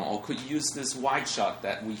background, or could use this wide shot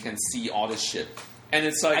that we can see all this shit. And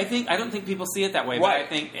it's like I don't think people see it that way, but I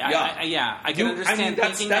think I can understand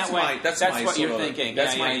thinking that way. That's what you're thinking.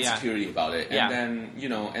 That's my insecurity about it. Yeah.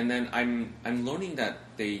 And then I'm learning that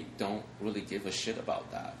they don't really give a shit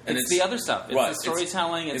about that. And it's the other stuff. It's the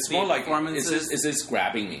storytelling. It's the more like performances. Is this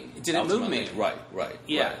grabbing me? Did it move me? Right.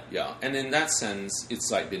 Yeah. Yeah. And in that sense, it's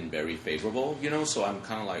like been very favorable. You know, so I'm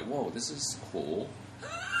kind of like, whoa, this is cool.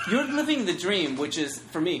 You're living the dream, which is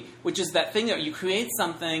that thing that you create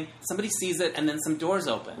something, somebody sees it, and then some doors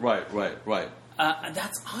open. Right.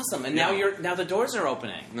 That's awesome. And now the doors are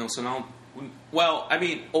opening. No, so now, well, I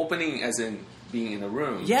mean, opening as in being in a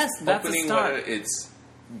room. Yes, that's opening a start. Whether it's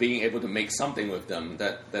being able to make something with them.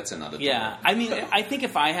 That's another thing. Yeah, I mean, I think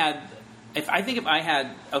if I had,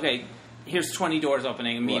 okay, here's 20 doors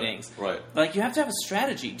opening in meetings. Right. Like you have to have a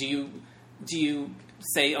strategy. Do you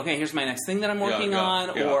say, okay, here's my next thing that I'm working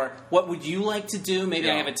on, or what would you like to do? Maybe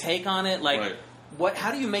I have a take on it. Like,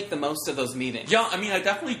 how do you make the most of those meetings? Yeah, I mean, I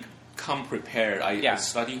definitely come prepared. I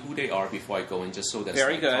study who they are before I go in, just so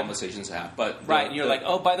there's conversations to have. But you're like,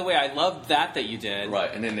 oh, by the way, I loved that you did.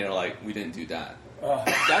 Right, and then they're like, we didn't do that.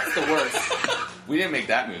 That's the worst. We didn't make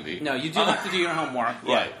that movie. No, you do have to do your homework.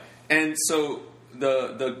 Right, and so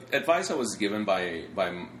the advice I was given by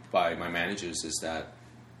my managers is that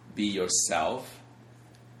be yourself,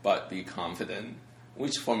 but be confident,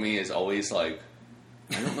 which for me is always like,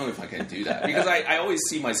 I don't know if I can do that. Because I always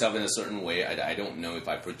see myself in a certain way. I don't know if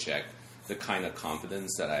I project the kind of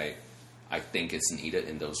confidence that I think is needed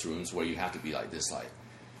in those rooms where you have to be like this like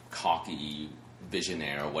cocky,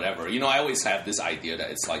 visionary or whatever. You know, I always have this idea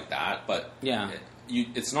that it's like that, but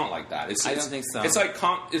it's not like that. I don't think so. It's like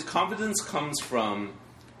confidence comes from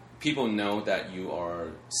people know that you are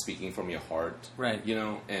speaking from your heart, right? You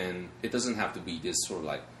know, and it doesn't have to be this sort of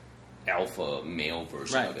like alpha male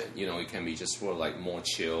version of it. You know, it can be just sort of like more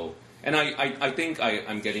chill. And I think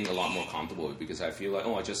I'm getting a lot more comfortable with it because I feel like,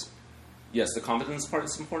 yes, the confidence part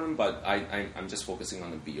is important, but I'm just focusing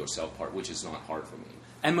on the be yourself part, which is not hard for me.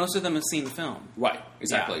 And most of them have seen the film. Right,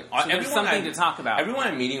 exactly. Yeah. So there's something to talk about. Everyone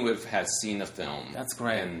I'm meeting with has seen the film. That's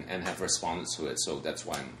great. And have responded to it, so that's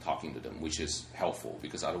why I'm talking to them, which is helpful,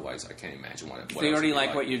 because otherwise I can't imagine what they already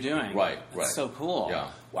like what you're doing. Right. That's so cool. Yeah.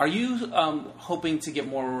 Are you hoping to get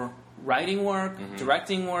more writing work,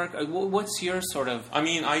 directing work? What's your sort of... I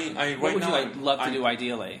mean, what would you love to do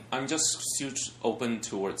ideally? I'm just still open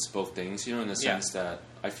towards both things, you know, in the sense that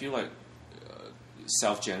I feel like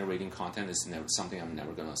self-generating content is something I'm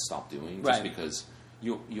never going to stop doing, just because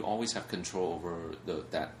you always have control over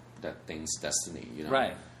that thing's destiny, you know.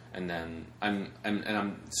 Right. And then I'm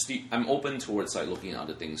open towards like looking at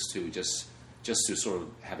other things too, just to sort of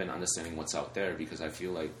have an understanding what's out there, because I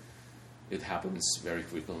feel like it happens very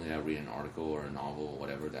frequently. I read an article or a novel or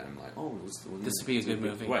whatever that I'm like, this would be a good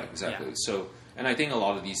movie. Right, exactly. Yeah. So, and I think a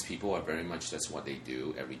lot of these people are very much, that's what they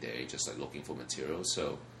do every day, just like looking for material.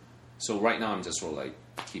 So right now I'm just sort of like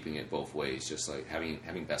keeping it both ways, just like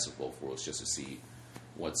having best of both worlds, just to see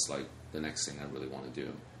what's like the next thing I really want to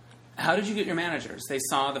do. How did you get your managers? They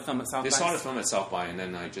saw the film at South by? They saw the film at South by, and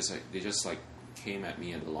then they just came at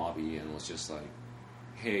me in the lobby and was just like,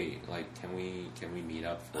 hey, like, can we meet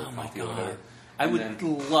up for coffee or whatever? I would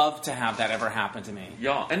love to have that ever happen to me.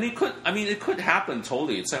 Yeah, and it could happen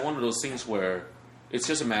totally. It's like one of those things where it's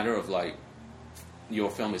just a matter of like, your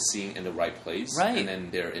film is seen in the right place, right? And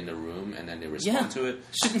then they're in the room, and then they respond to it.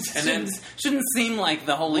 Shouldn't seem like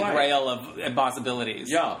the holy grail of impossibilities.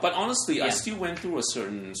 Yeah, but honestly, I still went through a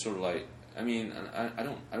certain sort of like, I mean, I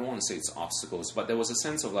don't want to say it's obstacles, but there was a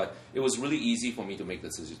sense of like, it was really easy for me to make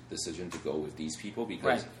the decision to go with these people,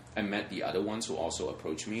 because I met the other ones who also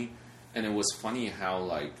approached me, and it was funny how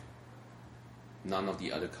like none of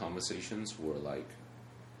the other conversations were like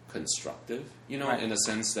constructive, you know, in the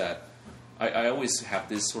sense that I always have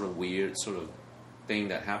this sort of weird sort of thing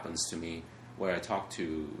that happens to me where I talk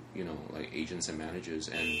to, you know, like agents and managers,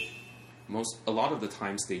 and a lot of the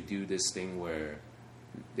times they do this thing where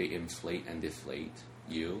they inflate and deflate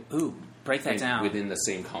you. Ooh, break that down. Within the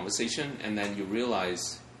same conversation, and then you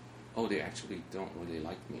realize, they actually don't really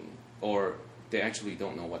like me, or they actually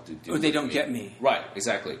don't know what to do. Or they don't get me. Right,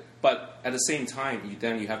 exactly. But at the same time,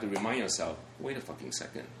 you have to remind yourself, wait a fucking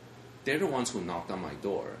second. They're the ones who knocked on my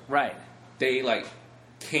door. Right. They like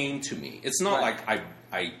came to me. It's not like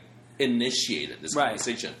I initiated this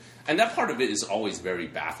conversation. And that part of it is always very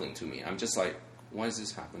baffling to me. I'm just like, why is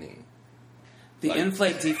this happening? The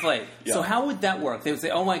inflate, deflate. Yeah. So how would that work? They would say,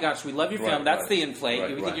 oh my gosh, we love your film. That's the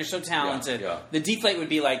inflate. We think you're so talented. Yeah. The deflate would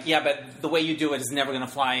be like, yeah, but the way you do it is never going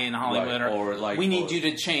to fly in Hollywood. Or like, we need you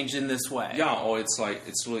to change in this way. Yeah, or it's like,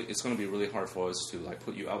 it's going to be really hard for us to like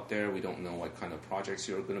put you out there. We don't know what kind of projects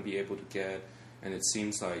you're going to be able to get. And it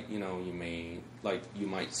seems like, you know, you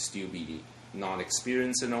might still be not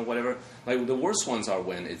experienced or whatever. Like the worst ones are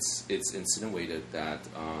when it's insinuated that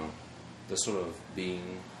the sort of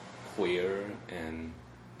being queer and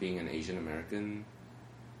being an Asian American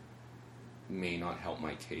may not help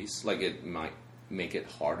my case. Like it might make it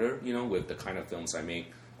harder, you know, with the kind of films I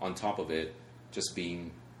make. On top of it, just being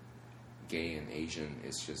gay and Asian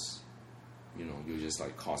is just, you know, you're just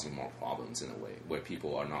like causing more problems in a way where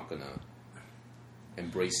people are not gonna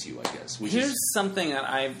embrace you, I guess. Here's something that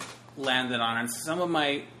I've landed on, and some of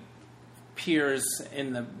my peers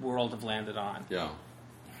in the world have landed on. Yeah.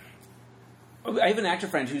 I have an actor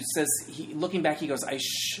friend who says, looking back, he goes,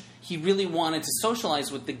 he really wanted to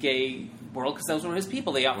socialize with the gay world because those were his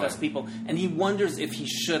people, the outcast people, and he wonders if he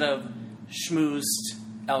should have schmoozed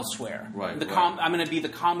elsewhere. Right. I'm going to be the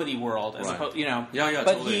comedy world, as opposed, you know. Yeah,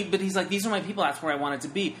 but totally. But he's like, these are my people. That's where I wanted to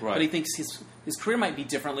be. Right. But he thinks his career might be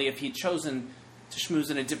differently if he'd chosen to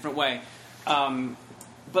schmooze in a different way.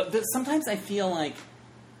 But sometimes I feel like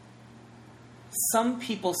some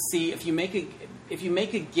people see if you make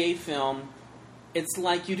a gay film, it's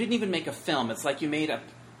like you didn't even make a film. It's like you made a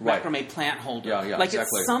macrame plant holder. Yeah, like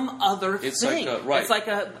exactly. It's some other thing. It's like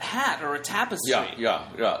a hat or a tapestry.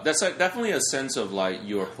 Yeah. That's definitely a sense of like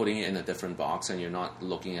you're putting it in a different box and you're not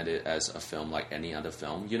looking at it as a film like any other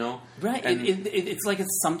film, you know? Right. It's like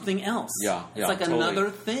it's something else. Yeah. It's like totally. another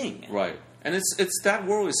thing. Right. And it's that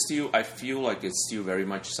world is still, I feel like it's still very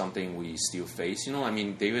much something we still face. You know, I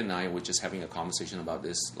mean, David and I were just having a conversation about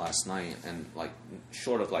this last night, and like,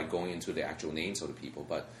 short of like going into the actual names of the people,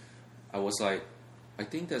 but I was like, I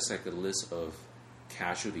think there's like a list of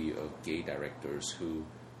casualty of gay directors who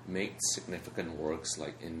make significant works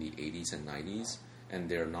like in the 80s and 90s, and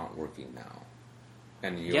they're not working now.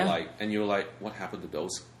 And you're like, what happened to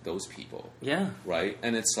those people? Yeah. Right?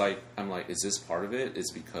 And it's like, I'm like, is this part of it?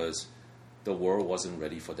 It's because the world wasn't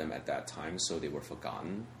ready for them at that time, so they were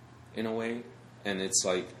forgotten in a way. And it's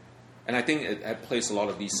like, and I think it plays a lot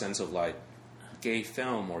of these sense of like gay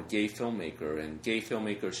film or gay filmmaker, and gay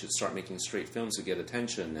filmmakers should start making straight films to get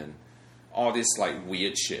attention, and all this like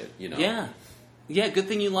weird shit, you know? Yeah. Yeah, good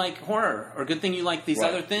thing you like horror, or good thing you like these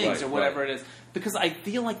other things, or whatever it is. Because I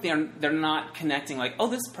feel like they're not connecting, like, oh,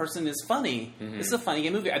 this person is funny. Mm-hmm. This is a funny gay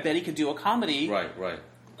movie. I bet he could do a comedy. Right.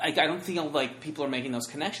 I don't feel like people are making those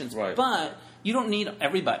connections. Right. But you don't need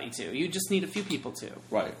everybody to. You just need a few people to.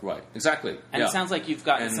 Right. Exactly. And it sounds like you've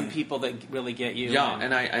got some people that really get you. Yeah,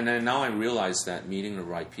 and now I realize that meeting the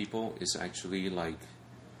right people is actually like,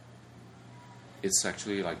 it's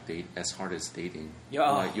actually like as hard as dating.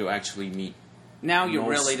 Yeah. Like you actually meet. Now you're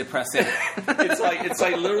really depressing. it's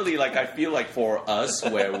like literally like, I feel like for us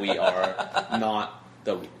where we are not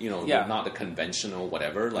the not the conventional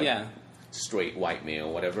whatever, like straight white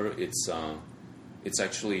male whatever, it's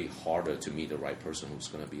actually harder to meet the right person who's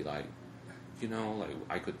going to be like,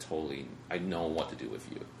 like I know what to do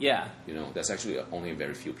with you. Yeah. There's actually only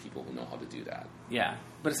very few people who know how to do that. Yeah.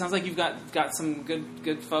 But it sounds like you've got some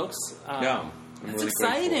good folks. I'm it's really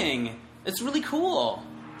exciting. Grateful. It's really cool.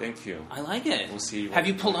 Thank you. I like it. We'll see. Have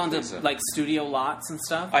you pulled onto like studio lots and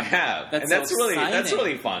stuff? I have. That's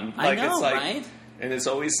really fun. Like, I know, it's like, right? And it's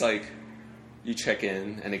always like you check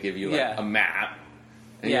in and they give you like a map,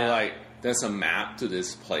 and you're like, "There's a map to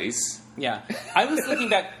this place." Yeah, I was looking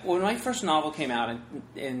back when my first novel came out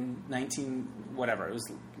in 19 whatever, it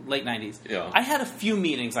was late 90s. Yeah. I had a few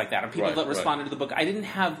meetings like that of people that responded to the book. I didn't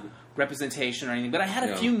have representation or anything, but I had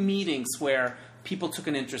a few meetings where people took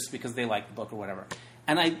an interest because they liked the book or whatever.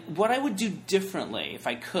 And what I would do differently, if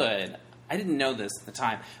I could, I didn't know this at the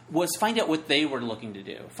time, was find out what they were looking to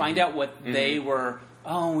do. Find out what they were,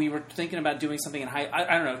 we were thinking about doing something in high,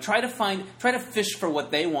 I don't know, try to fish for what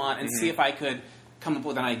they want and see if I could come up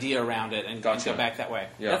with an idea around it and go back that way.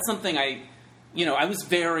 Yeah. That's something I was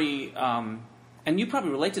very, and you probably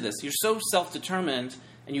relate to this, you're so self-determined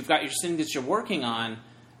and you've got your thing that you're working on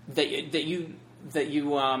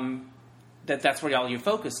that's where all your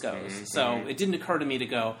focus goes. So it didn't occur to me to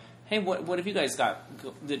go, hey, what have you guys got? Or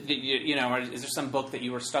is there some book that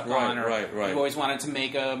you were stuck on? Or you always wanted to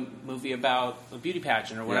make a movie about a beauty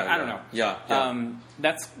pageant or whatever? I don't know. Yeah.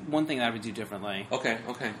 That's one thing that I would do differently. Okay.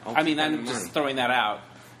 I'm just throwing that out.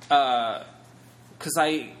 Because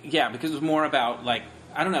it was more about, like,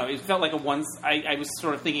 I don't know. It felt like I was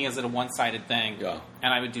sort of thinking as it a one-sided thing. Yeah.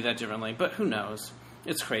 And I would do that differently. But who knows?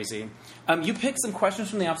 It's crazy. You picked some questions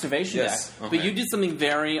from the observation deck, but you did something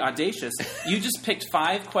very audacious. You just picked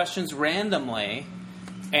 5 questions randomly,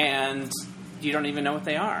 and you don't even know what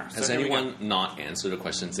they are. Has anyone not answered the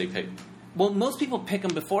questions they picked? Well, most people pick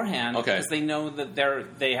them beforehand because they know that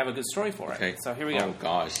they have a good story for it. Okay. So here we go. Oh,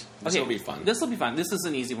 gosh. This will be fun. This will be fun. This is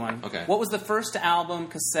an easy one. Okay. What was the first album,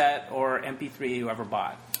 cassette, or MP3 you ever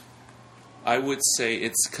bought? I would say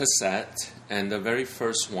it's cassette, and the very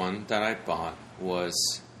first one that I bought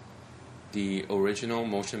was the original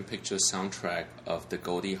motion picture soundtrack of the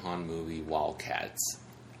Goldie Hawn movie Wildcats.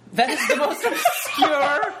 That is the most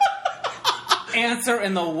obscure answer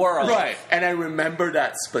in the world. Right, and I remember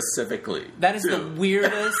that specifically. That is the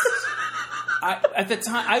weirdest. At the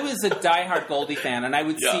time, I was a diehard Goldie fan, and I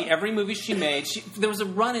would see every movie she made. There was a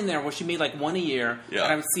run in there where she made like one a year, and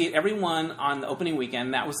I would see it every one on the opening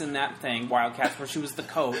weekend. That was in that thing, Wildcats, where she was the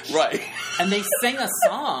coach. Right. And they sang a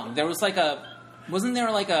song. There was like a... Wasn't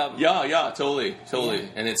there like a... Yeah, totally. Yeah.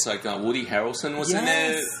 And it's like Woody Harrelson was in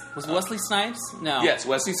it. Was Wesley Snipes? No. Yes,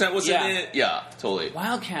 Wesley Snipes was in it. Yeah, totally.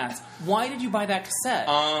 Wildcats. Why did you buy that cassette?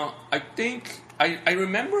 I think... I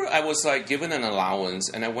remember I was like given an allowance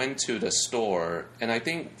and I went to the store and I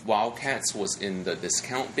think Wildcats was in the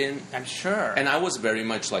discount bin. I'm sure. And I was very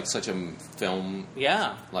much like such a film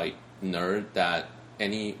like nerd that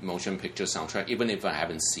any motion picture soundtrack, even if I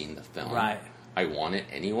haven't seen the film, I want it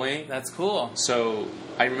anyway. That's cool. So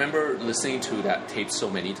I remember listening to that tape so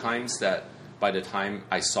many times that by the time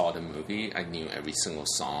I saw the movie, I knew every single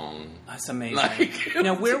song. That's amazing.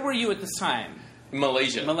 Now, where were you at this time?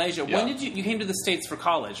 Malaysia. Yeah. When did you came to the States for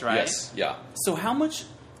college, right? Yes, yeah. So how much,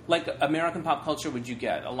 like, American pop culture would you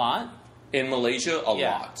get? A lot? In Malaysia, a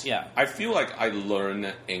Yeah, lot. yeah. I feel like I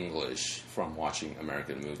learned English from watching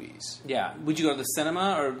American movies. Yeah. Would you go to the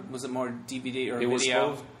cinema, or was it more DVD or It video? was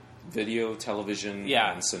both video, television,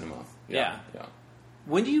 Yeah. and cinema. Yeah. Yeah.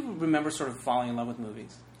 When do you remember sort of falling in love with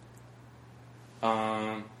movies?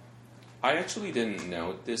 I actually didn't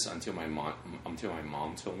know this until my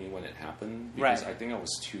mom told me when it happened, because Right. I think I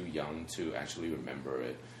was too young to actually remember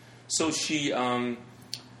it. So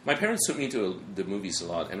my parents took me to the movies a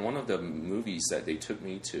lot, and one of the movies that they took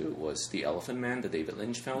me to was The Elephant Man, the David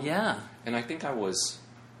Lynch film. Yeah. And I think I was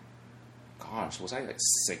I like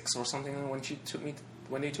 6 or something when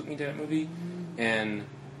they took me to that movie? And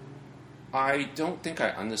I don't think I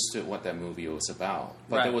understood what that movie was about,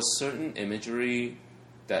 but Right. there was certain imagery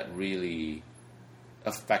that really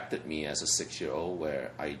affected me as a 6-year-old,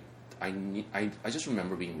 where I just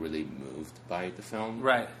remember being really moved by the film.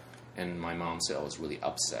 Right. And my mom said I was really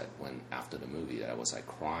upset after the movie, that I was like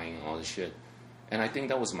crying and all this shit. And I think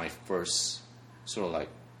that was my first sort of like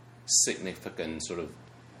significant sort of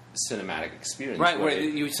cinematic experience. Right, where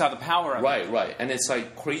you saw the power of it. Right. And it's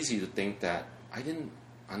like crazy to think that I didn't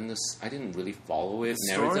really follow it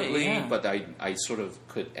The story, narratively, yeah. but I sort of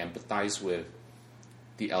could empathize with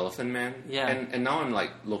the Elephant Man. Yeah. And now I'm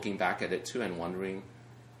like looking back at it too and wondering,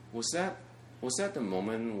 was that the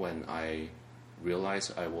moment when I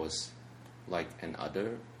realized I was like an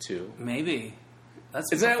other too? Maybe.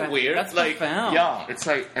 Is that weird? That's like, profound. yeah, it's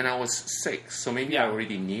like, and I was 6, so maybe Yeah. I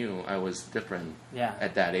already knew I was different Yeah.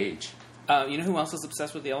 at that age. You know who else is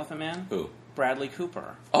obsessed with the Elephant Man? Who? Bradley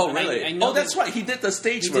Cooper. Oh, And I really? know That's that- right. He did the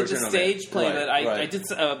stage He did version the of it. stage play Right, that I right.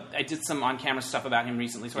 did some on camera stuff about him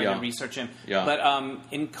recently, so I Yeah. did research him. Yeah. But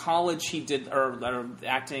in college, he did or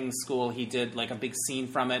acting school, he did like a big scene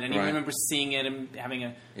from it, and I Right. remember seeing it and having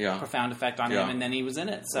a Yeah. profound effect on Yeah. him, and then he was in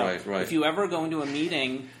it. So Right. if you ever go into a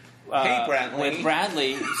meeting Hey, Bradley. with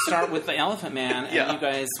Bradley, start with the Elephant Man, and Yeah. you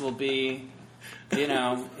guys will be,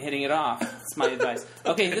 hitting it off. That's my advice.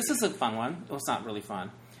 Okay, this is a fun one. Well, it's not really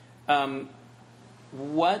fun.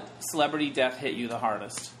 What celebrity death hit you the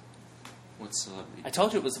hardest? What celebrity? I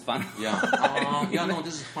told you it was fun. Yeah. No,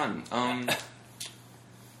 this is fun. Oh,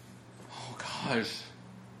 gosh.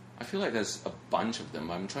 I feel like there's a bunch of them.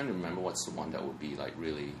 I'm trying to remember what's the one that would be, like,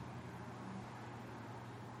 really...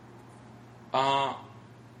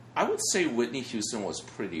 I would say Whitney Houston was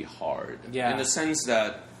pretty hard. Yeah. In the sense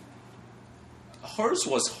that hers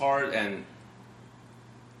was hard and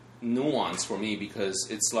nuanced for me, because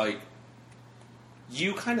it's like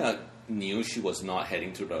you kind of knew she was not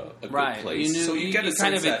heading to a Right. good place. You knew- so you get a you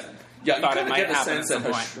kind sense of that... Yeah, you thought it kind of might get a happen sense at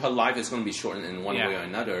that some point. her life is going to be shortened in one Yeah. way or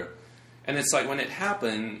another. And it's like when it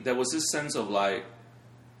happened, there was this sense of like,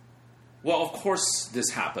 well, of course this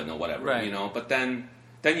happened or whatever, Right. But then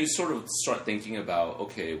you sort of start thinking about,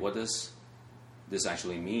 okay, what does this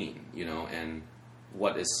actually mean, and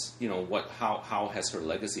what is, how has her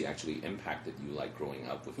legacy actually impacted you, like growing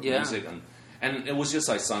up with her Yeah. music, and it was just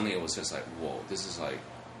like suddenly it was just like, whoa, this is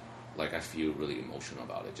like I feel really emotional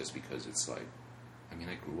about it, just because it's like, I mean,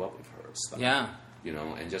 I grew up with her stuff, Yeah.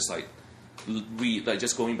 and just like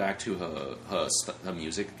just going back to her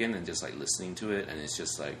music again and just like listening to it, and it's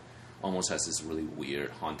just like almost has this really weird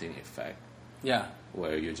haunting effect Yeah.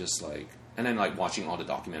 where you're just like, and then like watching all the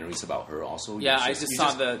documentaries about her also. Yeah, I just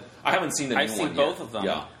saw the... I haven't seen the new I've one seen yet. both of them.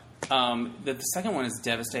 Yeah, The second one is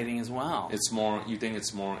devastating as well. it's more. You think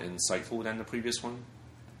it's more insightful than the previous one?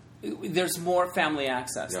 There's more family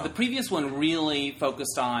access. Yeah. The previous one really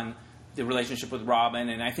focused on the relationship with Robin,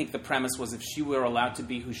 and I think the premise was if she were allowed to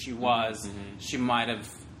be who she was, she might have,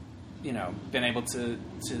 been able to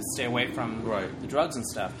stay away from Right. the drugs and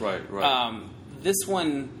stuff. Right. This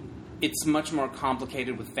one, it's much more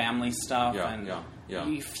complicated with family stuff, Yeah, and yeah.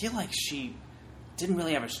 you feel like she didn't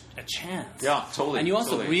really have a chance. Yeah, totally. And you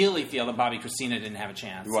also totally. really feel that Bobby Christina didn't have a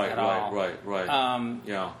chance at all. Right.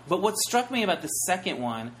 Yeah. But what struck me about the second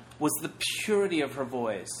one was the purity of her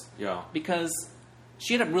voice. Yeah. Because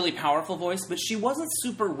she had a really powerful voice, but she wasn't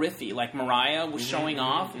super riffy like Mariah was showing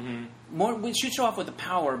off. She'd show off with the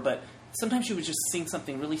power, but sometimes she would just sing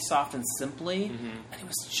something really soft and simply, and it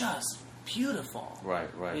was just beautiful. Right.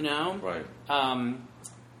 Right. Right.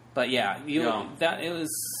 But yeah, Yeah. that it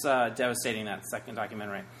was devastating, that second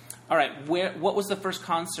documentary. All right, what was the first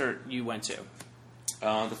concert you went to?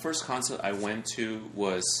 The first concert I went to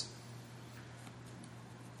was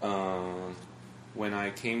when I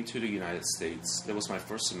came to the United States. That was my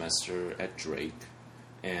first semester at Drake.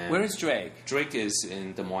 And Where is Drake? Drake is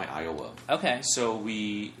in Des Moines, Iowa. Okay. So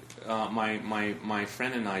we, my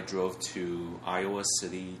friend and I drove to Iowa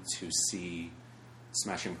City to see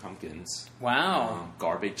Smashing Pumpkins. Wow.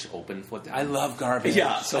 Garbage opened for them. I love Garbage.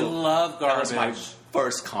 Yeah, so I love That was Garbage. my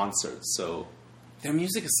first concert. So their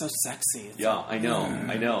music is so sexy. It's yeah, I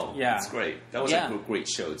know. Yeah. It's great. That was a great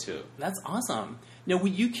show, too. That's awesome. Now,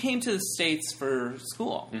 when you came to the States for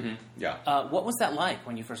school, Mm-hmm. Yeah. What was that like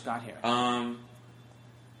when you first got here?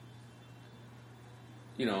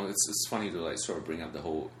 You know, it's funny to like sort of bring up the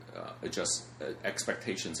whole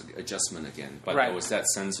expectations adjustment again, but Right. there was that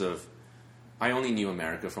sense of I only knew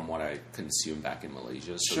America from what I consumed back in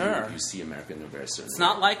Malaysia. So Sure. you see America in a very certain It's way.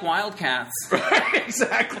 not like Wildcats. Right,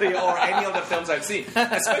 exactly, or any of the films I've seen,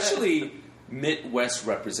 especially Midwest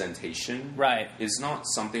representation. Right. Is not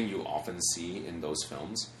something you often see in those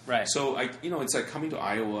films. Right. So it's like coming to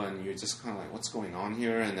Iowa and you're just kind of like, what's going on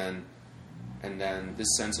here? And then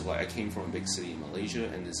this sense of like, I came from a big city in Malaysia,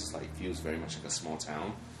 and this is like feels very much like a small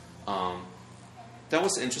town. That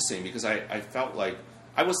was interesting because I felt like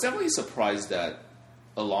I was definitely surprised that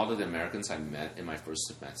a lot of the Americans I met in my first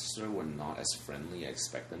semester were not as friendly as I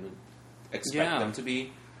expect them to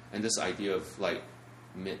be, and this idea of like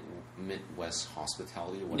Midwest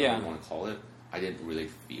hospitality, or whatever you want to call it, I didn't really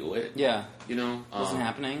feel it. Yeah. You know, Wasn't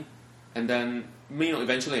happening. And then,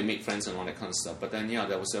 eventually I made friends and all that kind of stuff. But then,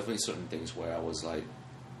 there was definitely certain things where I was like,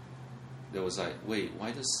 wait,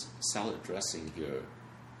 why does salad dressing here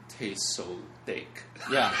taste so thick?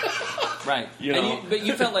 Yeah, right. You know? But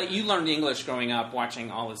you felt like you learned English growing up,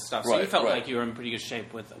 watching all this stuff. So you Right, felt right. like you were in pretty good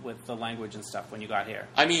shape with the language and stuff when you got here.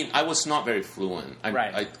 I mean, I was not very fluent,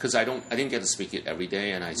 Right. Because I didn't get to speak it every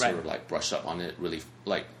day, and I sort of like brushed up on it really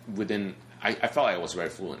like within. I felt like I was very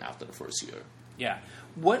fluent after the first year. Yeah.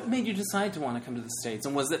 What made you decide to want to come to the States?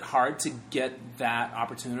 And was it hard to get that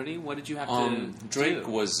opportunity? What did you have to Drake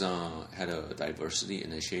do? was had a diversity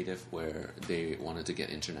initiative where they wanted to get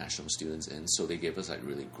international students in, so they gave us like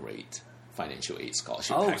really great financial aid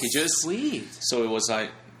scholarship packages. Sweet. So it was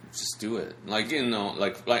like, just do it. Like, you know,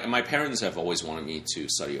 like my parents have always wanted me to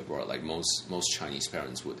study abroad. Like most Chinese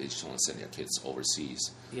parents would. They just want to send their kids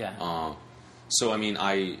overseas. Yeah. So I mean,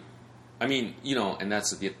 you know, and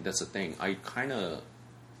that's the thing.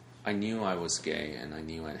 I knew I was gay, and I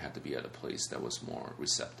knew I'd have to be at a place that was more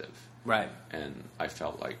receptive. Right. And I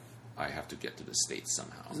felt like I have to get to the States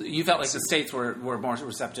somehow. You felt like the States were more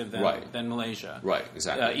receptive than Malaysia. Right,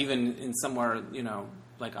 exactly. Even in somewhere, you know,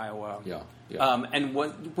 like Iowa. Yeah. And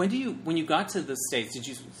when you got to the States, did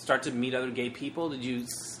you start to meet other gay people?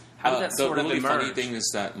 How did that sort of emerge? The really funny thing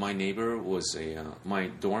is that my neighbor was my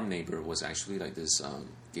dorm neighbor was actually like this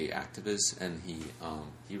gay activist, and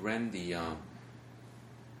he ran the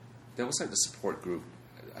there was like the support group.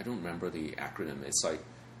 I don't remember the acronym. It's like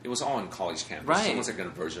it was all on college campus. Right. It's almost like a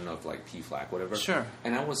version of like PFLAG, whatever. Sure.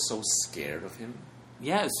 And I was so scared of him.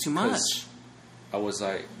 Yeah, it's too much. I was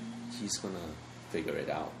like, he's gonna figure it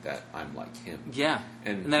out that I'm like him. Yeah.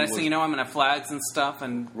 And then next thing you know, I'm gonna have flags and stuff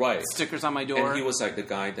and stickers on my door. And he was like the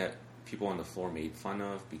guy that people on the floor made fun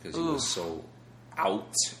of because he was so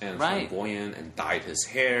out and flamboyant and dyed his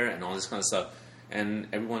hair and all this kind of stuff. And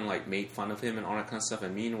everyone like made fun of him and all that kind of stuff.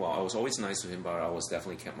 And meanwhile, I was always nice to him, but I was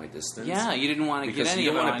definitely kept my distance. Yeah, you didn't want to get any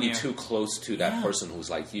of it on you. Because you don't want to be too close to that person who's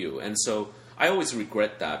like you. And so I always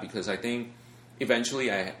regret that because I think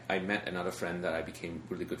eventually I met another friend that I became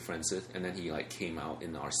really good friends with, and then he like came out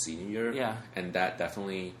in our senior year. Yeah. And that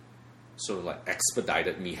definitely sort of like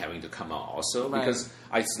expedited me having to come out also because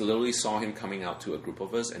I literally saw him coming out to a group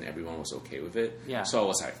of us and everyone was okay with it. Yeah. So I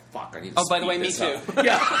was like, fuck, I need to by the way, me this too. up.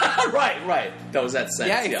 Yeah, right. That was that sense.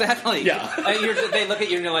 Yeah, exactly. Yeah. They look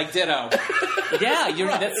at you and you're like, ditto.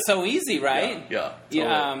 Yeah, that's so easy, right? Yeah.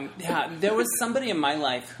 Totally. There was somebody in my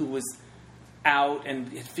life who was out and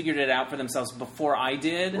had figured it out for themselves before I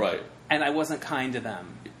did. Right. And I wasn't kind to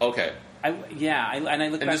them. Okay. I look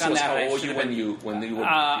and back on that. How old were you when you were?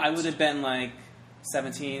 I would have been like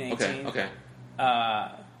 17, 18. Okay.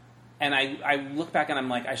 And I look back and I'm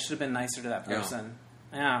like, I should have been nicer to that person.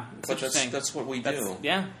 Yeah, it's but interesting. That's what we do.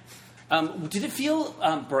 Yeah. Did it feel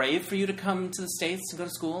brave for you to come to the States and go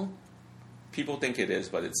to school? People think it is,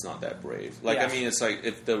 but it's not that brave. Like, I mean, it's like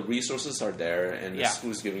if the resources are there and the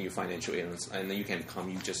school's giving you financial aid and then you can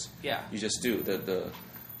come, you just do.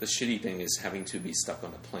 The shitty thing is having to be stuck on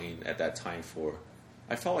a plane at that time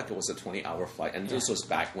I felt like it was a 20-hour flight, and this was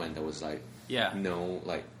back when there was like no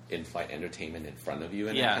like in-flight entertainment in front of you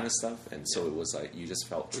and that kind of stuff, and so it was like you just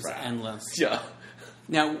felt trapped. It was endless. Yeah.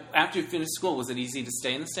 Now, after you finished school, was it easy to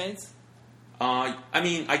stay in the States? I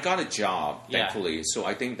mean, I got a job, thankfully, so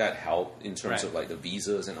I think that helped in terms of like the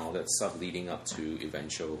visas and all that stuff leading up to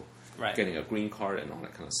eventual getting a green card and all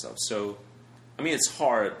that kind of stuff. So, I mean, it's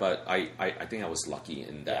hard, but I think I was lucky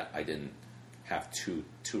in that I didn't have too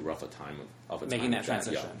rough a time of making that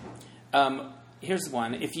transition. Yeah. Here's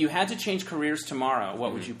one: if you had to change careers tomorrow,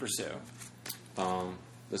 what would you pursue?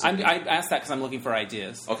 I asked that because I'm looking for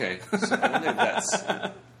ideas. Okay, so I wonder if that's.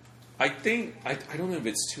 I think I don't know if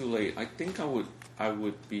it's too late. I think I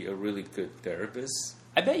would be a really good therapist.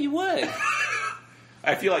 I bet you would.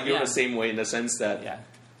 I feel like you're the same way in the sense that Yeah.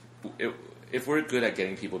 if we're good at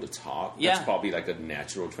getting people to talk, that's probably like a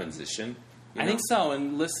natural transition. I think so,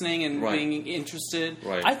 and listening and being interested.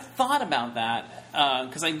 Right. I thought about that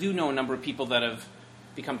because I do know a number of people that have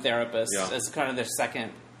become therapists as kind of their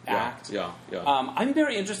second act. Yeah. I'm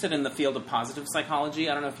very interested in the field of positive psychology.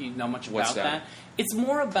 I don't know if you know much about that. It's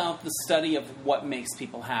more about the study of what makes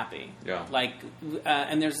people happy. Yeah. Like,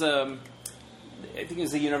 and there's I think it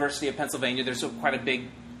was the University of Pennsylvania. There's quite a big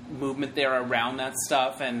movement there around that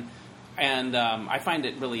stuff, and I find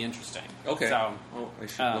it really interesting. Okay. So, I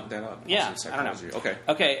should look that up. Yeah, I don't know. Okay.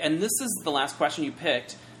 Okay, and this is the last question you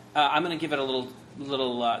picked. I'm going to give it a little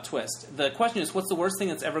twist. The question is, what's the worst thing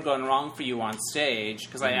that's ever gone wrong for you on stage?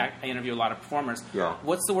 Because I interview a lot of performers. Yeah.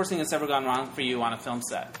 What's the worst thing that's ever gone wrong for you on a film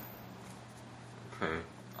set? Okay.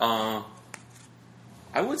 I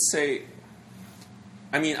would say,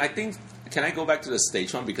 I think, can I go back to the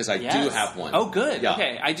stage one? Because I do have one. Oh, good. Yeah.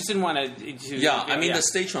 Okay, I just didn't want to... the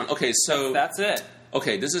stage one. Okay, so... That's it.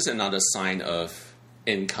 Okay, this is another sign of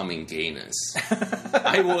incoming gayness.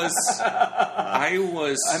 I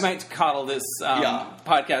might coddle this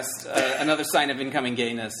podcast another sign of incoming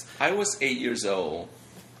gayness. I was 8 years old,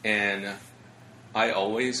 and I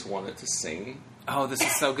always wanted to sing. Oh, this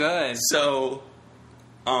is so good. So,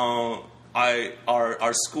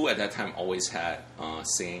 our school at that time always had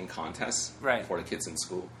singing contests for the kids in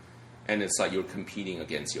school. And it's like you're competing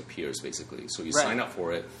against your peers, basically. So you sign up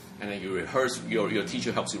for it, and then you rehearse. Your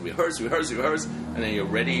teacher helps you rehearse, and then you're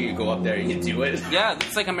ready. You go up there, and you do it. Yeah,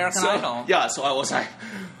 it's like American Idol. Yeah, so I was like,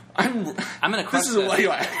 I'm gonna crush this. This is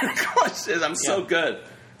what I'm gonna crush this. I'm so good.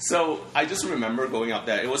 So I just remember going up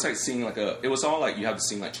there. It was like singing it was all like you have to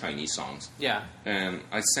sing like Chinese songs. Yeah. And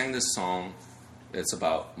I sang this song. It's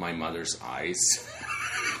about my mother's eyes.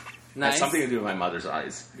 Nice. It has something to do with my mother's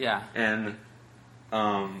eyes. Yeah. And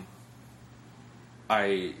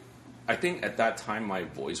I think at that time my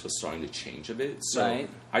voice was starting to change a bit. So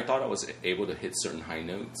I thought I was able to hit certain high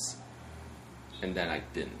notes. And then I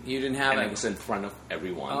didn't. You didn't have it? And it was in front of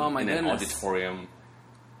everyone in an auditorium.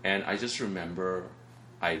 And I just remember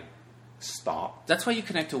I stopped. That's why you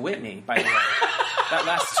connect to Whitney, by the way. That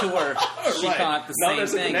last tour, she thought the same thing. Now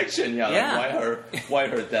there's a connection, why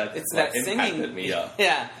her death it's that impacted singing. Me.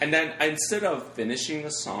 Yeah. And then instead of finishing the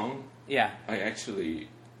song, I actually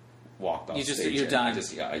walked off stage. You're done.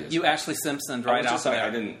 You Ashley Simpsoned right off there.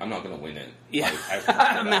 I'm not going to win it. Yeah.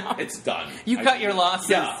 No. It's done. You cut your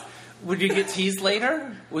losses. Yeah. Would you get teased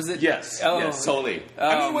later? Was it? Yes. Oh. Yes, totally.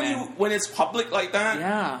 Oh, when it's public like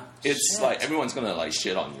that, it's shit. like everyone's going to like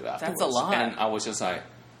shit on you afterwards. That's a lot. And I was just like,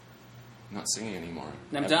 I'm not singing anymore.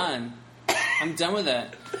 I'm done. I'm done with it.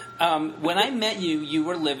 When I met you, you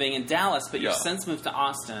were living in Dallas, but you've since moved to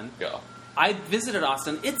Austin. Yeah. I visited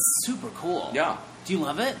Austin. It's super cool. Yeah. Do you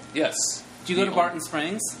love it? Yes. Do you go to Barton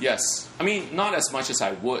Springs? Yes. Not as much as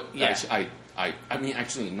I would. Yeah.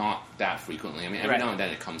 Actually not that frequently. Every now and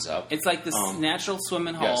then it comes up. It's like this natural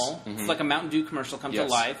swimming hole. Yes. Mm-hmm. It's like a Mountain Dew commercial come to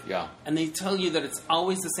life. Yeah. And they tell you that it's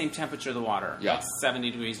always the same temperature of the water. Yeah. Like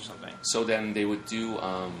 70 degrees or something. So then they would do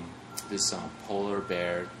this polar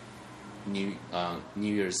bear New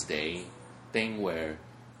Year's Day thing where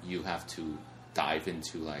you have to dive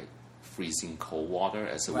into like freezing cold water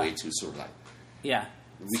as a way to sort of like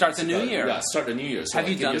start the new year. Yeah, start the new year. So have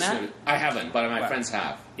you done that? I haven't, but my friends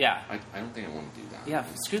have. Yeah. I don't think I want to do that. Yeah,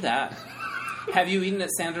 screw that. Have you eaten at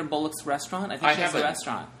Sandra Bullock's restaurant? I think she has a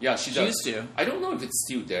restaurant. Yeah, she does. She used to. I don't know if it's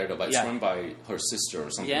still there though, but it's run by her sister or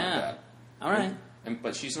something like that. All right.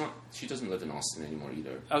 But she's not. She doesn't live in Austin anymore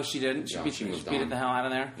either. Oh, she didn't. She beat the hell out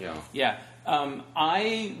of there. Yeah. Yeah.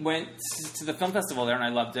 I went to the film festival there and I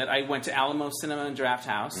loved it. I went to Alamo Cinema and Draft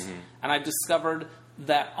House, and I discovered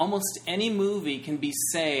that almost any movie can be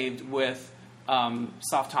saved with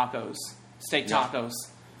soft tacos, steak tacos.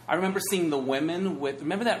 I remember seeing The Women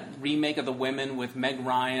remember that remake of The Women with Meg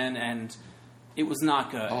Ryan, and it was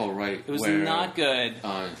not good. Oh, right. It was not good.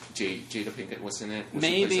 Jada Pinkett was in it.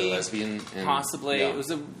 Maybe. She plays a lesbian. And, possibly. It was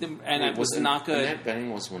it was not good. Annette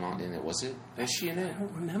Bening was not in it, was it? Is she in it? I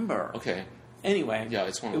don't remember. Okay. Anyway. Yeah,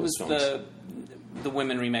 it's one of those films. It was the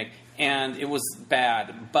Women remake, and it was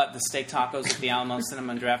bad. But the steak tacos at the Alamo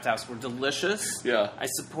Cinema and Draft House were delicious. Yeah. I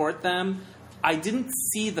support them. I didn't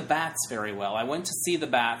see the bats very well. I went to see the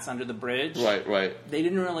bats under the bridge. Right. They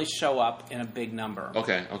didn't really show up in a big number.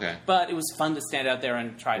 Okay. But it was fun to stand out there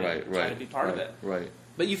and try to be part of it. Right.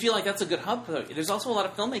 But you feel like that's a good hub. There's also a lot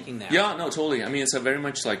of filmmaking there. Yeah, no, totally. I mean, it's a very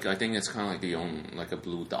much like, I think it's kind of like a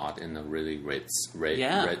blue dot in a really red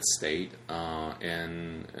state.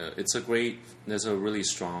 And it's there's a really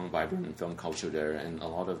strong, vibrant film culture there. And a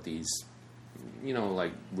lot of these,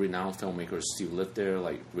 like renowned filmmakers still live there.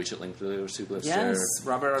 Like Richard Linklater still lives there.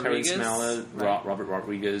 Robert Rodriguez. Terrence Malick, Robert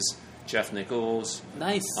Rodriguez, Jeff Nichols.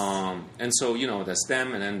 Nice. And so, there's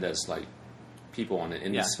them, and then there's like people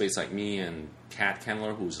in this space like me and Kat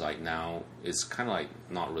Kendler, who's like now is kind of like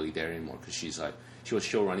not really there anymore because she was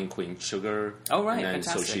show running Queen Sugar. Oh right, and then,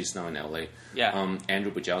 fantastic. So she's now in LA. Yeah.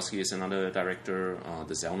 Andrew Bujalski is another director.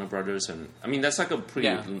 The Zellner brothers, and I mean that's like a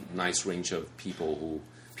pretty nice range of people who.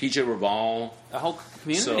 PJ Raval, a whole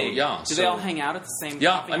community. So yeah, do they all hang out at the same?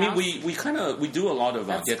 Yeah, coffee I mean house? we do a lot of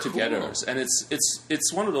That's get-togethers, cool. and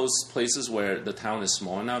it's one of those places where the town is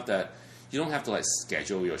small enough that you don't have to like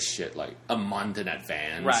schedule your shit like a month in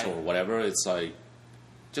advance or whatever. It's like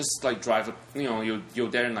just like drive. You're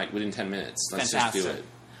there in like within 10 minutes. Let's Fantastic. just do it.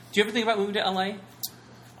 Do you ever think about moving to LA?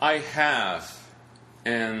 I have,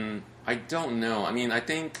 and I don't know. I mean, I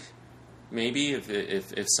think. Maybe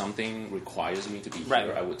if something requires me to be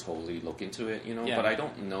here, I would totally look into it, But I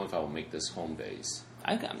don't know if I will make this home base.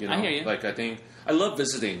 I hear you. Like I think I love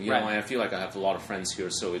visiting, and I feel like I have a lot of friends here,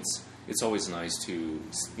 so it's always nice to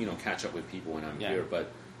catch up with people when I'm here. But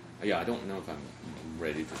I don't know if I'm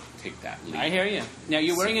ready to take that leap. I hear you. Now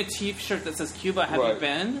you're wearing a T-shirt that says Cuba. Have you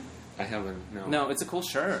been? I haven't. No. No, it's a cool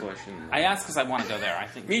shirt. So I asked because I want to go there. I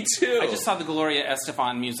think. Me too. I just saw the Gloria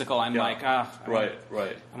Estefan musical. I'm like, I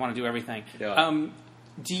want to do everything. Yeah.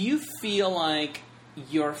 Do you feel like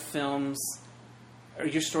your films or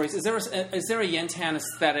your stories? Is there a Yen Tan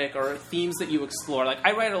aesthetic or themes that you explore? Like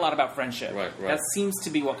I write a lot about friendship. Right. That seems to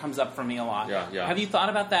be what comes up for me a lot. Yeah. Have you thought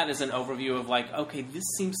about that as an overview of like, okay, this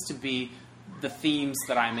seems to be the themes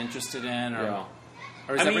that I'm interested in, or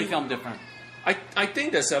is every film different? I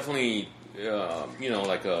think there's definitely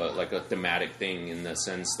like a thematic thing in the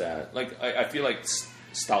sense that like I feel like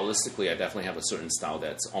stylistically I definitely have a certain style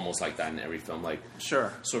that's almost like that in every film, like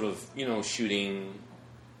sort of shooting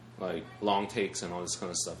like long takes and all this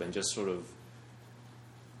kind of stuff, and just sort of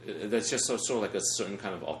there's just sort of like a certain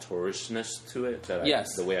kind of auteurishness to it that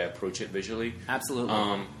the way I approach it visually.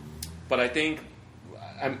 Absolutely. But I think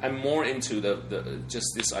I'm more into the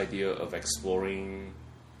just this idea of exploring.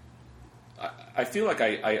 I feel like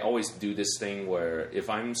I always do this thing where if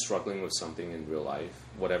I'm struggling with something in real life,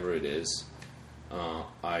 whatever it is,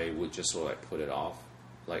 I would just sort of like put it off.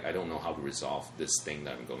 Like I don't know how to resolve this thing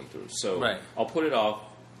that I'm going through, so I'll put it off.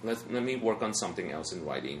 Let me work on something else in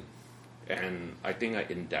writing, and I think I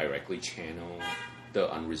indirectly channel the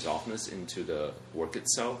unresolvedness into the work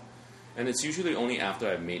itself. And it's usually only after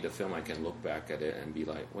I've made the film I can look back at it and be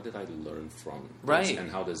like, what did I learn from this, and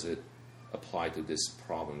how does it apply to this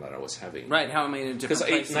problem that I was having. Right, how am I in a different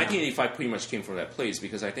place? Because 1985 pretty much came from that place,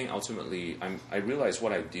 because I think ultimately I realized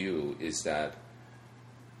what I do is that,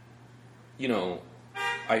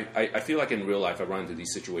 I feel like in real life I run into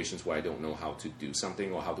these situations where I don't know how to do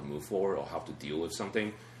something or how to move forward or how to deal with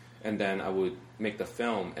something. And then I would make the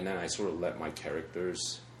film, and then I sort of let my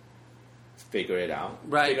characters figure it out.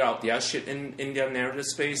 Right. Figure out their shit in their narrative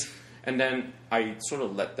space. And then I sort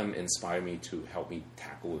of let them inspire me to help me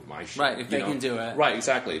tackle with my shit. Right, if they can do it. Right,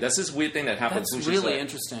 exactly. That's this weird thing that happens. That's really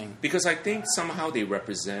interesting. Because I think somehow they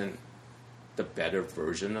represent the better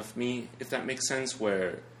version of me, if that makes sense,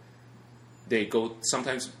 where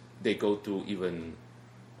sometimes they go through even,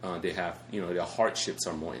 they have, their hardships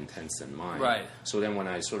are more intense than mine. Right. So then when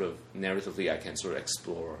I sort of, narratively, I can sort of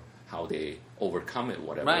explore how they overcome it,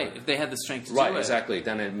 whatever. Right, if they had the strength to do it. Right, exactly.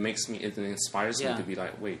 Then it inspires me to be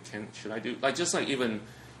like, wait, should I do, like, just like even,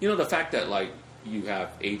 the fact that, like, you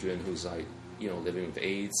have Adrian who's like, living with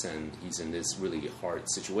AIDS, and he's in this really hard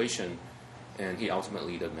situation, and he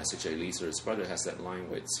ultimately, the message that leads to his brother has that line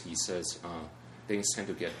where he says, things tend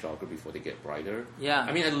to get darker before they get brighter. Yeah.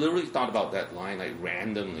 I mean, I literally thought about that line, like,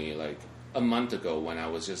 randomly, like, a month ago when I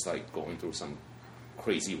was just, like, going through some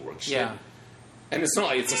crazy work shit. Yeah. And it's not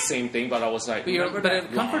like it's the same thing, but I was like, but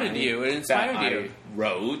it comforted you, it inspired you. I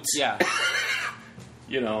wrote. Yeah.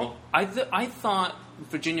 I thought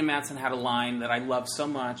Virginia Madsen had a line that I love so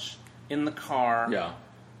much in the car. Yeah.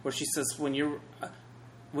 Where she says, when you're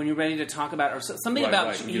ready to talk about, or something about...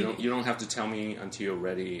 Right. You don't have to tell me until you're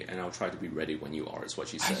ready, and I'll try to be ready when you are, is what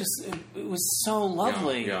she said. It was so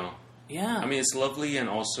lovely. Yeah. I mean, it's lovely and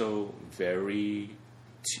also very...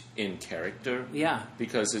 in character,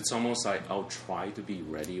 because it's almost like I'll try to be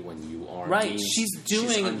ready when you are. Right, she's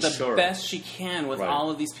doing the best she can with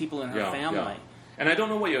all of these people in her family. And I don't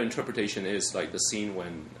know what your interpretation is, like the scene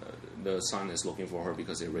when the son is looking for her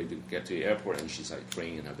because they're ready to get to the airport, and she's like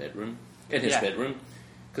praying in his bedroom.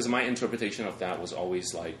 Because my interpretation of that was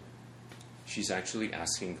always like, she's actually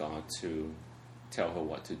asking God to tell her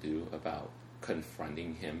what to do about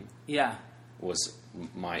confronting him. Yeah. Was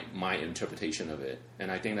my interpretation of it.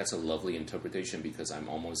 And I think that's a lovely interpretation, because I'm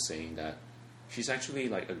almost saying that she's actually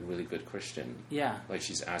like a really good Christian. Yeah. Like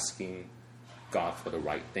she's asking God for the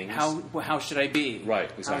right things. How should I be? Right,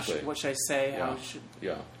 exactly. What should I say? Yeah. How should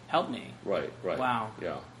Yeah. help me? Right. Wow.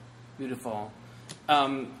 Yeah. Beautiful.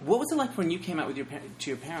 What was it like when you came out with to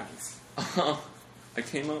your parents? I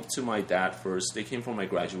came up to my dad first. They came for my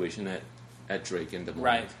graduation at Drake in Des Moines.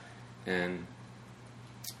 Right. And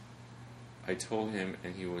I told him,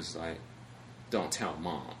 and he was like, "Don't tell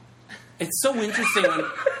Mom." It's so interesting when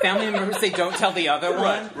family members say don't tell the other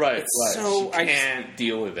one. Right. It's so she can't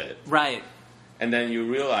deal with it. Right. And then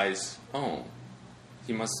you realize, oh,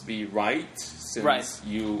 he must be right since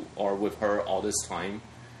you are with her all this time.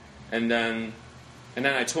 And then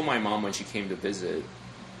I told my mom when she came to visit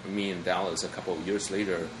me in Dallas a couple of years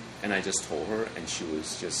later, and I just told her, and she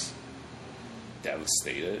was just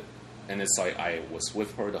devastated. And it's like I was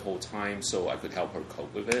with her the whole time, so I could help her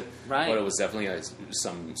cope with it. Right. But it was definitely like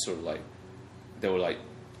some sort of like, there were like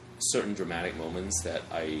certain dramatic moments that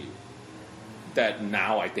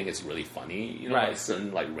now I think it's really funny. You know, right. Like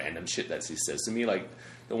certain like random shit that she says to me. Like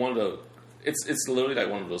it's literally like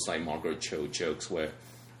one of those like Margaret Cho jokes where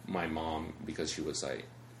my mom, because she was like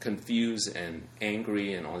confused and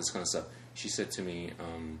angry and all this kind of stuff, she said to me,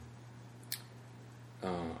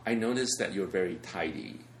 I noticed that you're very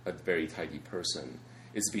tidy. A very tidy person.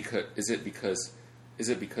 Is it because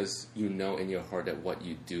you know in your heart that what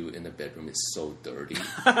you do in the bedroom is so dirty?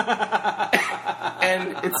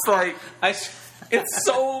 And it's like it's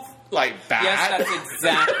so like bad. Yes, that's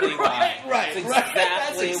exactly right.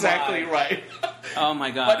 That's exactly right. Oh my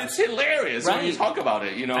god! But it's hilarious when you talk about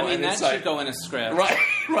it. You know, I mean, and that it's should like, go in a script. Right.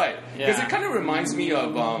 Because Yeah. it kind of reminds me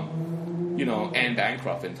of. Anne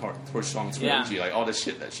Bancroft in Torchstrong's trilogy, like all the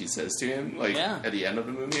shit that she says to him, like at the end of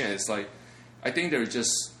the movie, and it's like, I think they're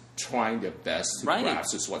just trying their best to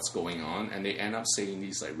grasp just what's going on, and they end up saying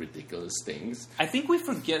these like ridiculous things. I think we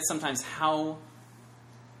forget sometimes how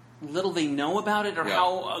little they know about it, or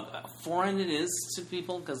how foreign it is to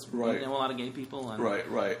people, because we know a lot of gay people. And,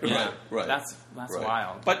 right. That's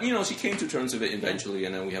wild. But she came to terms with it eventually,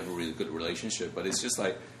 and then we have a really good relationship. But it's just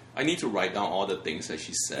like, I need to write down all the things that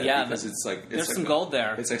she said, because it's like there's like some gold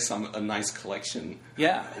there. It's like a nice collection.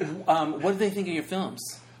 Yeah. What did they think of your films?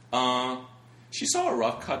 She saw a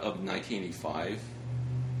rough cut of 1985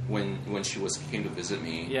 when she came to visit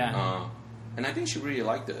me. Yeah. And I think she really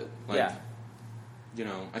liked it. Like,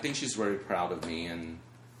 I think she's very proud of me and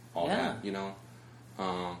all that.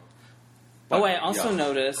 I also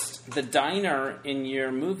noticed the diner in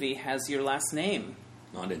your movie has your last name.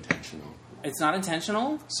 Not intentional. It's not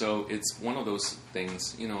intentional? So it's one of those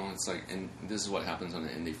things, it's like, and this is what happens on an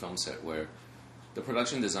indie film set, where the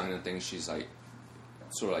production designer thinks she's like,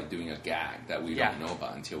 sort of like doing a gag that we don't know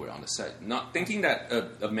about until we're on the set. Not thinking that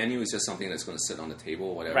a menu is just something that's going to sit on the table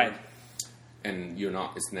or whatever. Right. And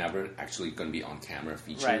it's never actually going to be on camera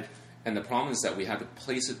featured. Right. And the problem is that we had to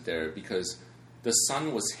place it there because the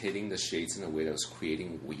sun was hitting the shades in a way that was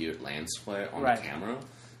creating weird lens flare on the camera.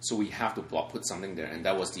 So we have to put something there, and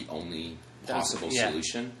that was the only possible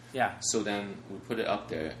solution. Yeah. So then we put it up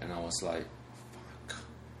there, and I was like, "Fuck."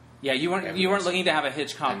 Yeah, you weren't looking to have a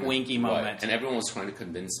Hitchcock winky moment. Right. And everyone was trying to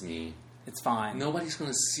convince me, it's fine. Nobody's going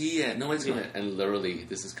to see it. Nobody's going to. And literally,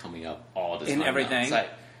 this is coming up all the time. In everything. It's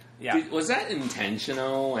like, was that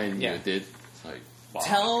intentional? And you did like.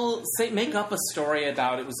 Wow. Make up a story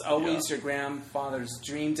about it. It was always your grandfather's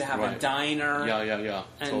dream to have a diner. Yeah,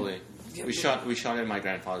 totally. We shot it in my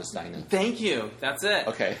grandfather's diner. Thank you. That's it.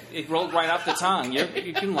 Okay. It rolled right off the tongue.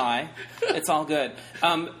 You can lie. It's all good.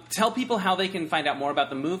 Tell people how they can find out more about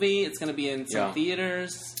the movie. It's going to be in some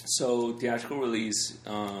theaters. So theatrical release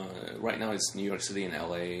right now is New York City and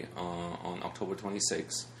LA on October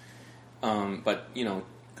 26th. But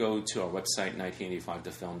go to our website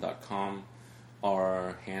 1985thefilm.com.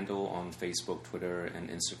 Our handle on Facebook, Twitter, and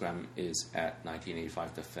Instagram is at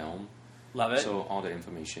 1985thefilm. Love it. So all the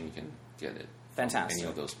information, you can get it Fantastic. from any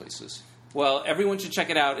of those places. Well, everyone should check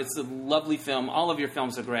it out. It's a lovely film. All of your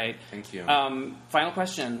films are great. Thank you. Final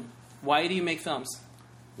question. Why do you make films?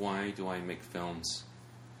 Why do I make films?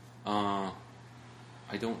 I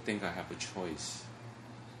don't think I have a choice.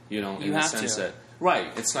 In the sense that... Right.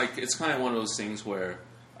 It's like, it's kind of one of those things where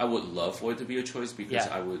I would love for it to be a choice because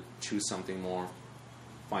I would choose something more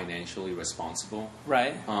financially responsible.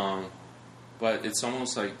 Right. But it's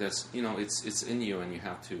almost like that's, it's in you, and you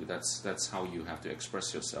have to. That's how you have to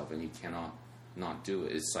express yourself, and you cannot not do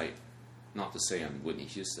it. It's like, not to say I'm Whitney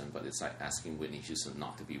Houston, but it's like asking Whitney Houston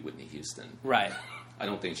not to be Whitney Houston. Right. I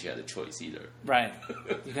don't think she had a choice either. Right.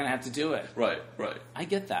 You're gonna have to do it. Right. I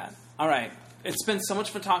get that. All right. It's been so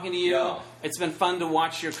much fun talking to you. Yeah. It's been fun to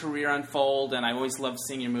watch your career unfold, and I always love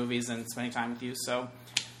seeing your movies and spending time with you. So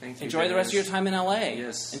Thank you. enjoy the rest of your time in LA.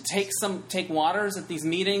 Yes. And take waters at these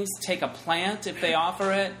meetings. Take a plant if they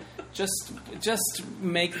offer it. Just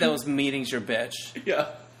make those meetings your bitch. Yeah.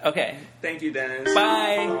 Okay. Thank you, Dennis.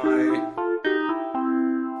 Bye. Bye.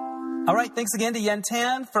 All right, thanks again to Yen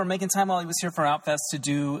Tan for making time while he was here for Outfest to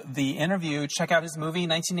do the interview. Check out his movie,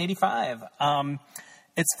 1985.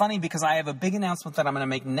 It's funny because I have a big announcement that I'm going to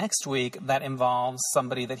make next week that involves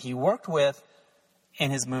somebody that he worked with in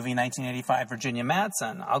his movie 1985, Virginia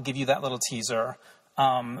Madsen. I'll give you that little teaser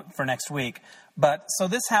for next week. But so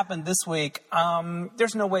this happened this week.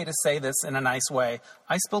 There's no way to say this in a nice way.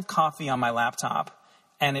 I spilled coffee on my laptop,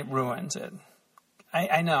 and it ruined it.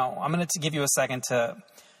 I know. I'm going to give you a second to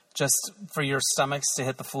just for your stomachs to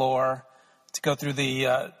hit the floor, to go through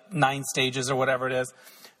the 9 stages or whatever it is.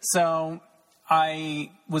 So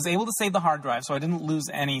I was able to save the hard drive, so I didn't lose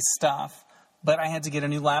any stuff. But I had to get a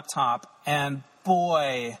new laptop, and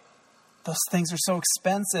boy, those things are so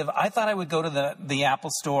expensive. I thought I would go to the Apple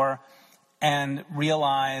store and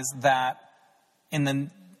realize that in the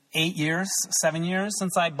 7 years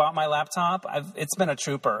since I bought my laptop, it's been a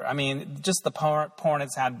trooper. I mean, just the porn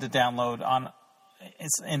it's had to download on,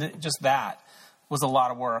 just that was a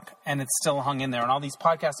lot of work, and it's still hung in there. And all these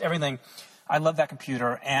podcasts, everything. I love that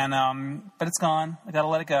computer, and but it's gone. I got to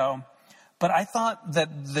let it go. But I thought that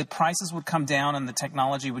the prices would come down and the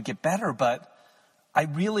technology would get better, but I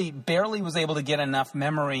really barely was able to get enough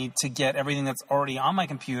memory to get everything that's already on my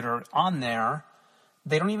computer on there.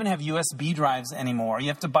 They don't even have USB drives anymore. You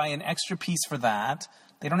have to buy an extra piece for that.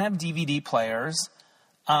 They don't have DVD players.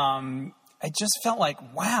 I just felt like,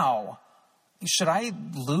 wow, should I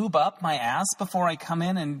lube up my ass before I come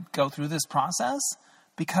in and go through this process?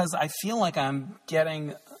 Because I feel like I'm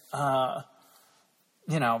getting,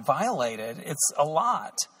 violated. It's a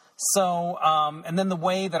lot. So, and then the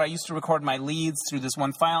way that I used to record my leads through this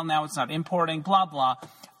one file, now it's not importing, blah, blah.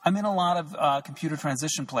 I'm in a lot of computer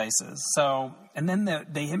transition places. So, and then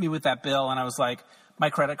they hit me with that bill, and I was like, my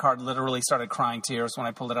credit card literally started crying tears when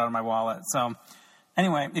I pulled it out of my wallet. So,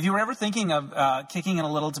 anyway, if you were ever thinking of kicking in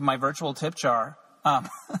a little to my virtual tip jar,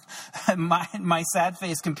 my sad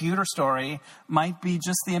face computer story might be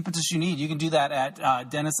just the impetus you need. You can do that at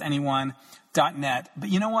DennisAnyone.net. But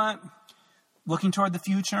you know what? Looking toward the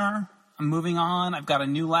future, I'm moving on. I've got a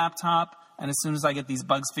new laptop, and as soon as I get these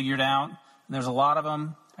bugs figured out, and there's a lot of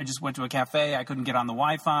them. I just went to a cafe. I couldn't get on the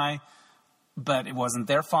Wi-Fi, but it wasn't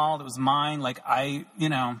their fault. It was mine.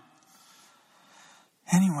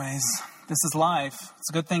 Anyways, this is life. It's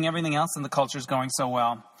a good thing everything else in the culture is going so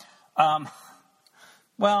well.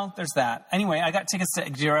 Well, there's that. Anyway, I got tickets to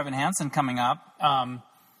Dear Evan Hansen coming up,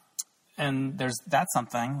 and that's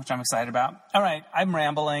something which I'm excited about. All right, I'm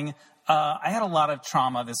rambling. I had a lot of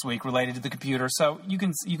trauma this week related to the computer, so you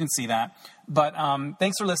can see that. But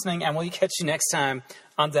thanks for listening, and we'll catch you next time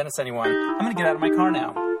on Dennis Anyone. I'm going to get out of my car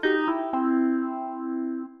now.